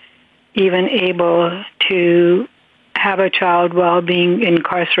even able to have a child while being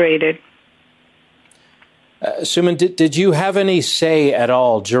incarcerated. Suman, did you have any say at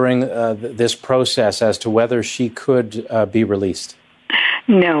all during this process as to whether she could be released?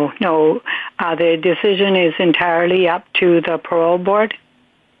 No. The decision is entirely up to the parole board.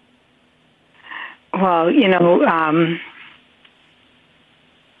 Well, you know,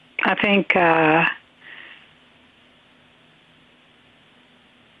 I think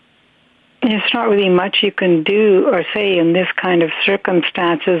there's not really much you can do or say in this kind of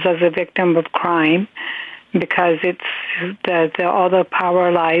circumstances as a victim of crime, because it's all the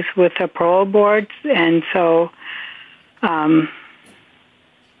power lies with the parole boards, and so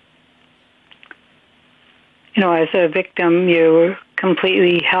you know, as a victim, you're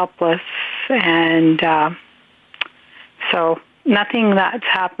completely helpless, and so nothing that's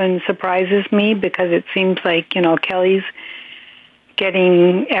happened surprises me, because it seems like, you know, Kelly's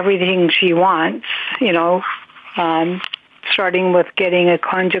getting everything she wants, you know, starting with getting a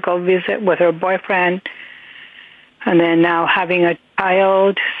conjugal visit with her boyfriend, and then now having a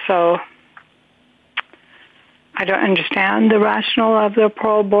child. So I don't understand the rationale of the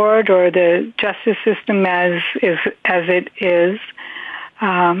parole board or the justice system as it is.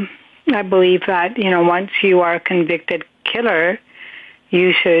 I believe that, you know, once you are a convicted killer,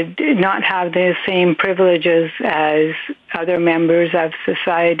 you should not have the same privileges as other members of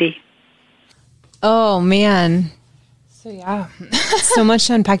society. Oh, man. So, yeah. So much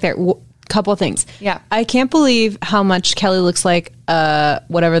to unpack there. Couple of things. Yeah. I can't believe how much Kelly looks like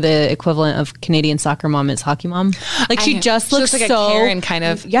whatever the equivalent of Canadian soccer mom is, hockey mom. Like, she just looks like so... a Karen kind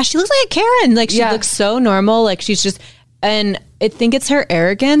of. Yeah, she looks like a Karen. Like, she looks so normal. Like, she's just... And I think it's her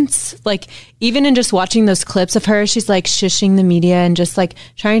arrogance. Like, even in just watching those clips of her, she's like shushing the media and just like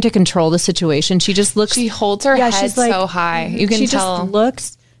trying to control the situation. She just looks... She holds her head she's like, so high. You can she tell. She just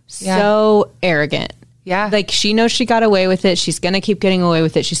looks so arrogant. Yeah. Like, she knows she got away with it. She's going to keep getting away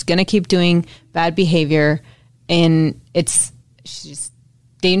with it. She's going to keep doing bad behavior. And she's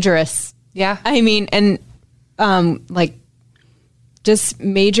dangerous. Yeah. I mean, and like, just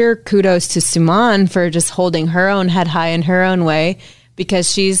major kudos to Suman for just holding her own head high in her own way,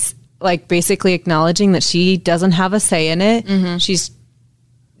 because she's like basically acknowledging that she doesn't have a say in it. Mm-hmm. She's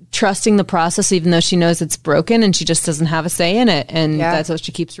trusting the process, even though she knows it's broken, and she just doesn't have a say in it. And that's what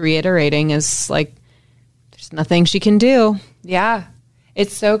she keeps reiterating is like, there's nothing she can do. Yeah.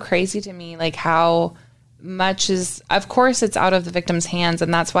 It's so crazy to me, like how much is, of course it's out of the victim's hands.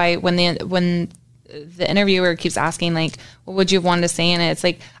 And that's why when the interviewer keeps asking, like, what would you have wanted to say in it? It's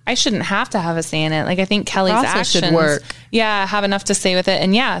like, I shouldn't have to have a say in it. Like, I think Kelly's actions should work. Yeah, have enough to say with it.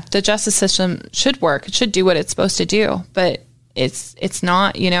 And yeah, the justice system should work. It should do what it's supposed to do. But it's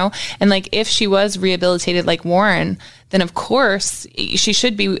not, you know? And like, if she was rehabilitated like Warren, then of course she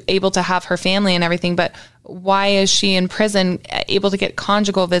should be able to have her family and everything. But why is she in prison, able to get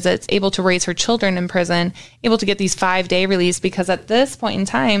conjugal visits, able to raise her children in prison, able to get these 5-day release? Because at this point in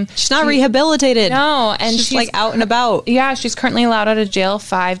time, she's not rehabilitated. No. And she's like out and about. Yeah. She's currently allowed out of jail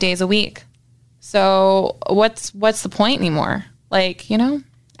 5 days a week. So what's the point anymore? Like, you know,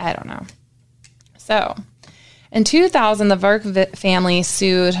 I don't know. So in 2000, the Virk family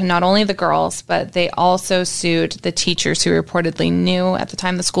sued not only the girls, but they also sued the teachers who reportedly knew at the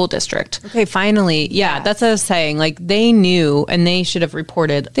time the school district. Okay, finally. Yeah, that's what I was saying. Like, they knew and they should have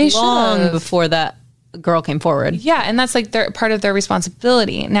reported long before that girl came forward. Yeah, and that's like part of their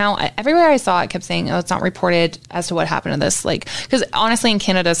responsibility. Now, everywhere I saw it kept saying, oh, it's not reported as to what happened to this. Like, because honestly, in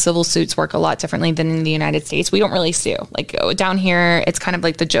Canada, civil suits work a lot differently than in the United States. We don't really sue. Like, down here, it's kind of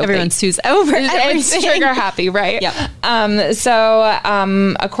like the joke. Everyone sues over everything. It's trigger happy, right? Yeah. So,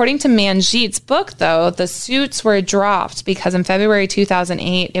 according to Manjeet's book, though, the suits were dropped because in February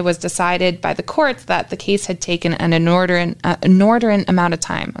 2008, it was decided by the courts that the case had taken an inordinate amount of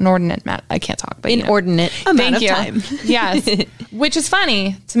time. I can't talk, but inordinate amount of time. Yes. Which is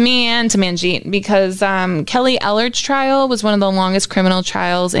funny to me and to Manjeet because Kelly Ellard's trial was one of the longest criminal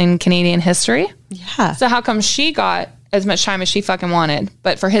trials in Canadian history. Yeah. So how come she got as much time as she fucking wanted,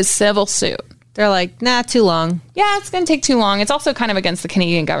 but for his civil suit, they're like, nah, too long. Yeah, it's going to take too long. It's also kind of against the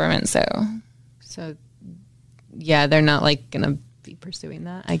Canadian government, so yeah, they're not like going to be pursuing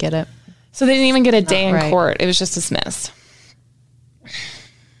that. I get it. So they didn't even get a day in court. It was just dismissed.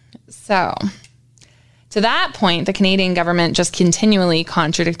 So to that point, the Canadian government just continually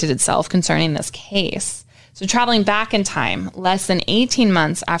contradicted itself concerning this case. So traveling back in time, less than 18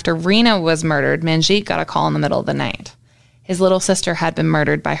 months after Reena was murdered, Manjeet got a call in the middle of the night. His little sister had been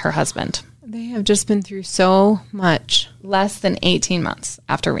murdered by her husband. They have just been through so much. Less than 18 months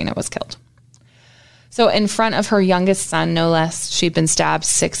after Reena was killed. So in front of her youngest son, no less, she'd been stabbed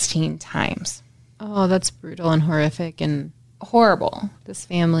 16 times. Oh, that's brutal and horrific and horrible. This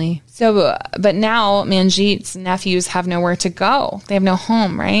family. So, but now Manjeet's nephews have nowhere to go. They have no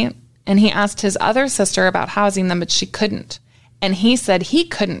home, right? And he asked his other sister about housing them, but she couldn't. And he said he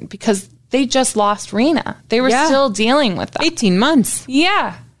couldn't because they just lost Reena. They were still dealing with that. 18 months.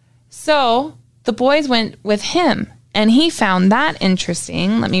 Yeah. So the boys went with him and he found that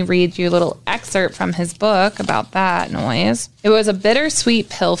interesting. Let me read you a little excerpt from his book about that noise. It was a bittersweet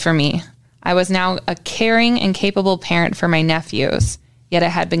pill for me. I was now a caring and capable parent for my nephews, yet I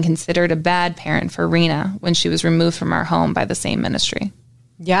had been considered a bad parent for Reena when she was removed from our home by the same ministry.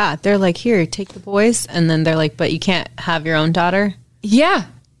 Yeah, they're like, here, take the boys. And then they're like, but you can't have your own daughter? Yeah.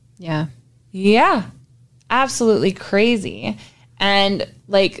 Yeah. Yeah. Absolutely crazy. And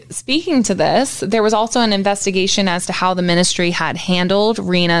like speaking to this, there was also an investigation as to how the ministry had handled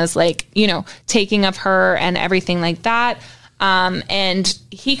Reena's like, you know, taking of her and everything like that. And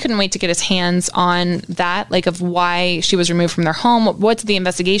he couldn't wait to get his hands on that, like of why she was removed from their home. What did the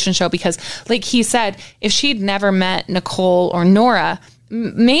investigation show? Because like he said, if she'd never met Nicole or Nora,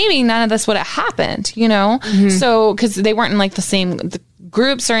 maybe none of this would have happened, you know? Mm-hmm. So, cause they weren't in like the same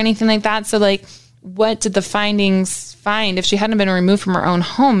groups or anything like that. So like, what did the findings find? If she hadn't been removed from her own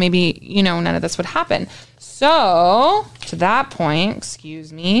home, maybe, you know, none of this would happen. So to that point,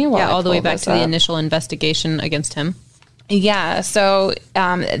 excuse me. All the way back to the initial investigation against him. Yeah. So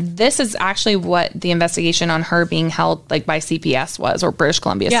this is actually what the investigation on her being held like by CPS was, or British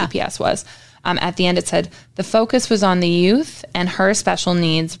Columbia CPS was. At the end, it said, the focus was on the youth and her special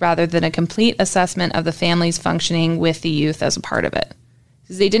needs rather than a complete assessment of the family's functioning with the youth as a part of it.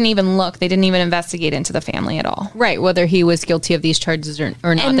 They didn't even look. They didn't even investigate into the family at all. Right. Whether he was guilty of these charges or not.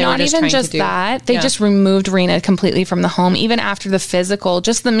 And not even just that. They just removed Reena completely from the home, even after the physical,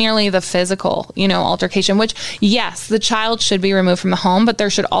 merely the physical, you know, altercation, which, yes, the child should be removed from the home, but there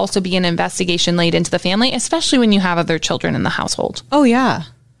should also be an investigation laid into the family, especially when you have other children in the household. Oh, yeah.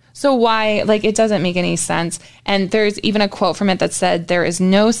 So why, like, it doesn't make any sense. And there's even a quote from it that said, there is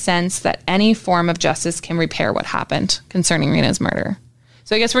no sense that any form of justice can repair what happened concerning Reena's murder.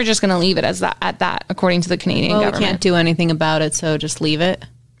 So I guess we're just going to leave it as that, according to the Canadian government. We can't do anything about it, so just leave it.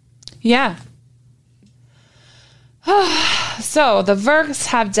 Yeah. So the Virks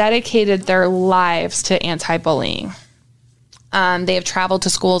have dedicated their lives to anti-bullying. They have traveled to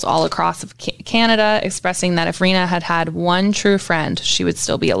schools all across Canada, expressing that if Reena had had one true friend, she would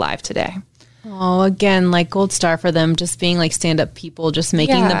still be alive today. Oh, again, like gold star for them, just being like stand-up people, just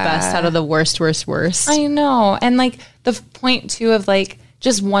making the best out of the worst. I know. And like the point too of like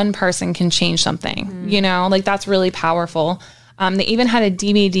just one person can change something, you know, like that's really powerful. They even had a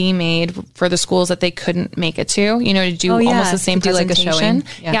DVD made for the schools that they couldn't make it to, you know, to do almost the same presentation. Like a showing.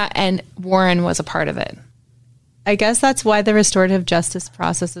 Yeah. And Warren was a part of it. I guess that's why the restorative justice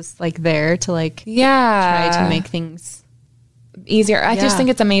process is like there to like try to make things easier. I just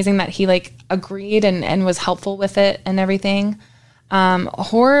think it's amazing that he like agreed and was helpful with it and everything.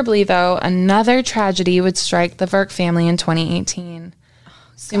 Horribly though, another tragedy would strike the Virk family in 2018.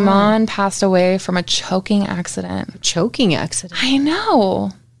 Simone passed away from a choking accident. I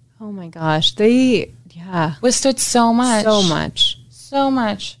know. Oh my gosh. They withstood so much. So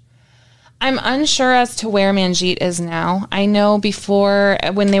much. I'm unsure as to where Manjeet is now. I know before,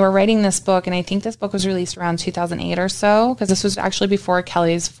 when they were writing this book, and I think this book was released around 2008 or so, because this was actually before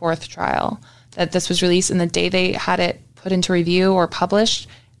Kelly's 4th trial, that this was released, and the day they had it put into review or published,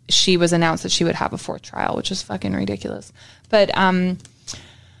 she was announced that she would have a 4th trial, which is fucking ridiculous. But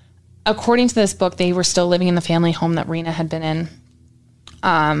according to this book, they were still living in the family home that Reena had been in.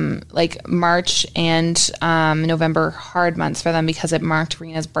 Like March and November, hard months for them because it marked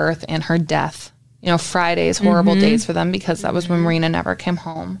Reena's birth and her death. You know, Fridays, horrible days for them because that was when Reena never came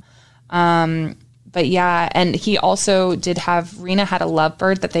home. But yeah, and he also did have, Reena had a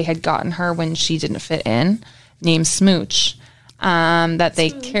lovebird that they had gotten her when she didn't fit in, named Smooch. That they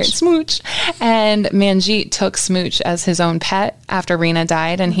carried Smooch, and Manjeet took Smooch as his own pet after Reena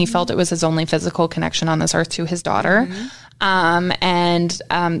died, and he felt it was his only physical connection on this earth to his daughter.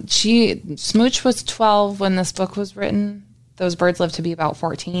 Smooch was 12 when this book was written. Those birds lived to be about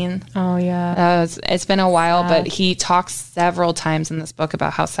 14. Oh yeah. It's been a while, but he talks several times in this book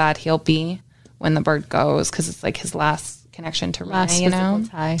about how sad he'll be when the bird goes, because it's like his last connection to Reena, you know?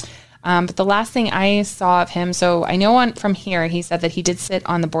 Tie. But the last thing I saw of him, so I know from here, he said that he did sit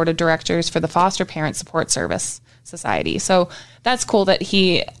on the board of directors for the Foster Parent Support Service Society. So that's cool that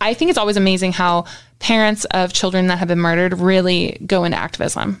I think it's always amazing how parents of children that have been murdered really go into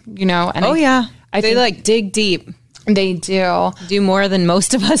activism, you know? And they think like dig deep. They do more than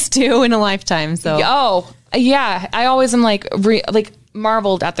most of us do in a lifetime. So, oh yeah. I always am like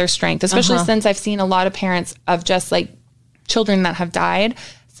marveled at their strength, especially since I've seen a lot of parents of just like children that have died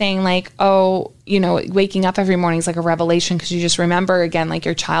saying like, oh, you know, waking up every morning is like a revelation because you just remember again, like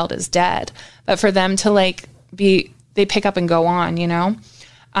your child is dead. But for them to like they pick up and go on, you know?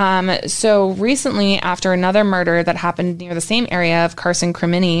 So recently, after another murder that happened near the same area of Carson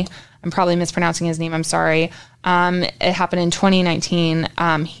Crimini, I'm probably mispronouncing his name, I'm sorry. It happened in 2019.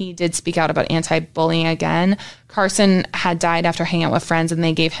 He did speak out about anti-bullying again. Carson had died after hanging out with friends, and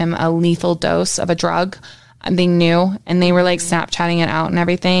they gave him a lethal dose of a drug. They knew, and they were like Snapchatting it out and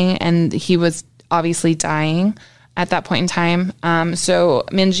everything. And he was obviously dying at that point in time. So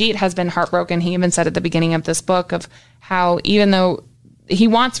Manjeet has been heartbroken. He even said at the beginning of this book of how even though he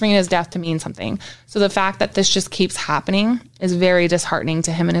wants Reena's death to mean something. So the fact that this just keeps happening is very disheartening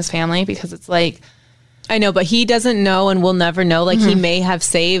to him and his family, because it's like, I know, but he doesn't know and will never know. Like he may have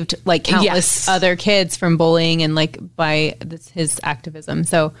saved like countless other kids from bullying and like by his activism.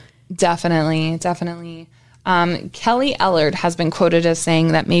 So definitely. Kelly Ellard has been quoted as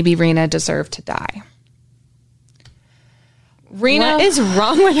saying that maybe Reena deserved to die. Reena, what is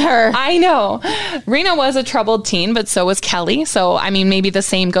wrong with her? I know. Reena was a troubled teen, but so was Kelly. So, I mean, maybe the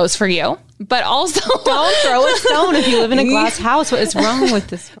same goes for you. But also, don't throw a stone if you live in a glass house. What is wrong with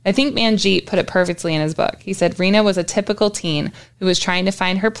this? I think Manjeet put it perfectly in his book. He said, Reena was a typical teen who was trying to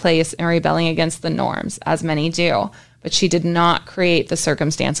find her place and rebelling against the norms, as many do. But she did not create the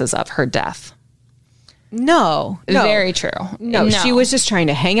circumstances of her death. No. Very true. No, she was just trying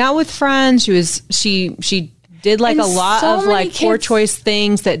to hang out with friends. She did like a lot of like poor choice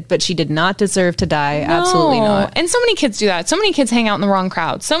things but she did not deserve to die. No. Absolutely not. And so many kids do that. So many kids hang out in the wrong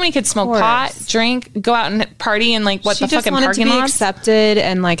crowd. So many kids smoke pot, drink, go out and party in like the fucking parking lots. She just wanted to be accepted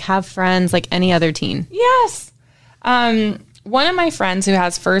and like have friends like any other teen. Yes. One of my friends who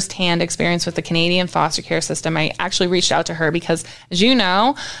has firsthand experience with the Canadian foster care system, I actually reached out to her because, as you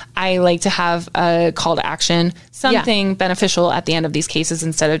know, I like to have a call to action, something beneficial at the end of these cases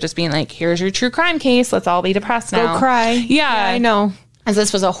instead of just being like, here's your true crime case. Let's all be depressed now. Go cry. Yeah, I know. As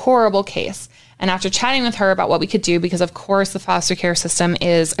this was a horrible case. And after chatting with her about what we could do, because of course the foster care system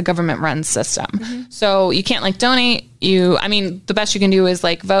is a government-run system. So you can't like donate. The best you can do is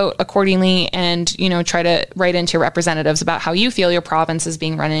like vote accordingly and, try to write into your representatives about how you feel your province is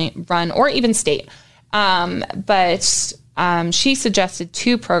being run or even state. But she suggested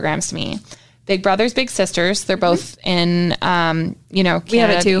 2 programs to me. Big Brothers, Big Sisters. They're both in, Canada. We have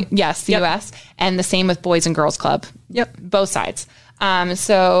it too. Yes, the U.S. And the same with Boys and Girls Club. Yep. Both sides.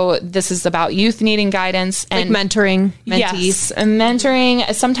 So this is about youth needing guidance and like mentoring, mentees. Yes, and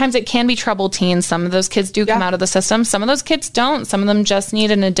mentoring. Sometimes it can be troubled teens. Some of those kids do come out of the system. Some of those kids don't. Some of them just need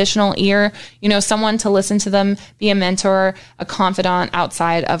an additional ear, someone to listen to them, be a mentor, a confidant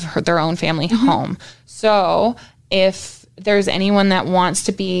outside of their own family home. So if there's anyone that wants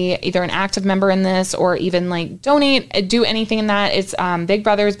to be either an active member in this or even like donate, do anything in that, it's Big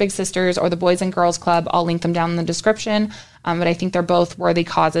Brothers, Big Sisters, or the Boys and Girls Club. I'll link them down in the description. But I think they're both worthy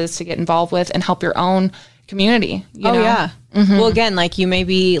causes to get involved with and help your own community. You know? Yeah. Well, again, like you may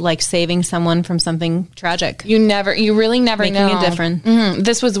be like saving someone from something tragic. You really never know. Making a difference.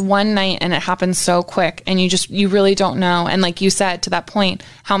 This was one night and it happened so quick, and you really don't know. And like you said, to that point,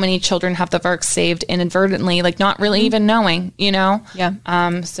 how many children have the Virk saved inadvertently, like not really even knowing,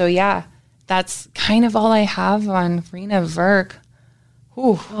 Yeah. So yeah, that's kind of all I have on Reena Virk.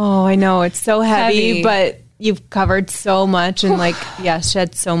 Ooh. Oh, I know. It's so heavy. But you've covered so much and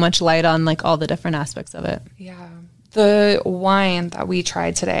shed so much light on like all the different aspects of it. Yeah. The wine that we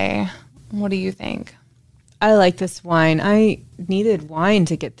tried today, what do you think? I like this wine. I needed wine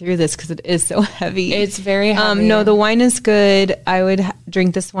to get through this because it is so heavy. It's very heavy. No, the wine is good. I would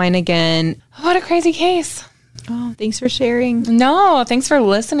drink this wine again. What a crazy case. Oh, thanks for sharing. No, thanks for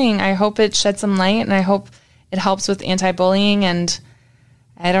listening. I hope it shed some light, and I hope it helps with anti-bullying. And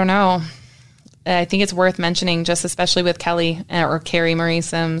I don't know. I think it's worth mentioning, just especially with Kelly or Carrie Marie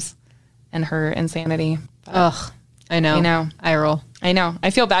Sims and her insanity. Ugh, I know. I roll. I know. I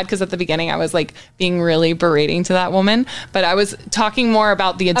feel bad because at the beginning I was like being really berating to that woman, but I was talking more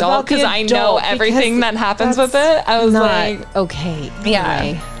about the adult because I know everything that happens with it. I was like, okay. Yeah.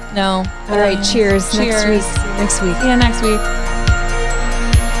 Anyway. No. All right. Cheers. Cheers. Next week. See you next week.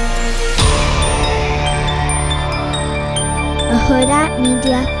 A Huda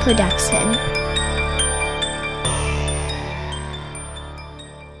Media Production.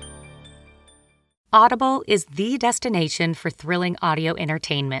 Audible is the destination for thrilling audio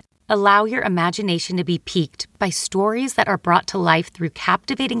entertainment. Allow your imagination to be piqued by stories that are brought to life through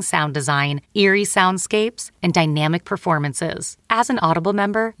captivating sound design, eerie soundscapes, and dynamic performances. As an Audible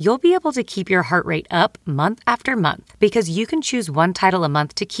member, you'll be able to keep your heart rate up month after month because you can choose one title a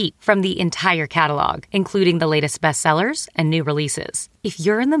month to keep from the entire catalog, including the latest bestsellers and new releases. If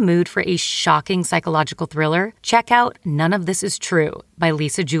you're in the mood for a shocking psychological thriller, check out None of This Is True by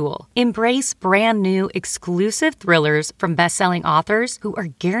Lisa Jewell. Embrace brand new exclusive thrillers from best-selling authors who are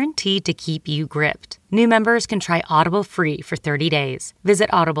guaranteed to keep you gripped. New members can try Audible free for 30 days. Visit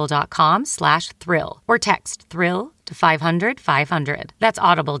audible.com/thrill or text thrill to 500-500. That's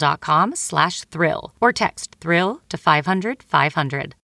audible.com/thrill or text thrill to 500-500.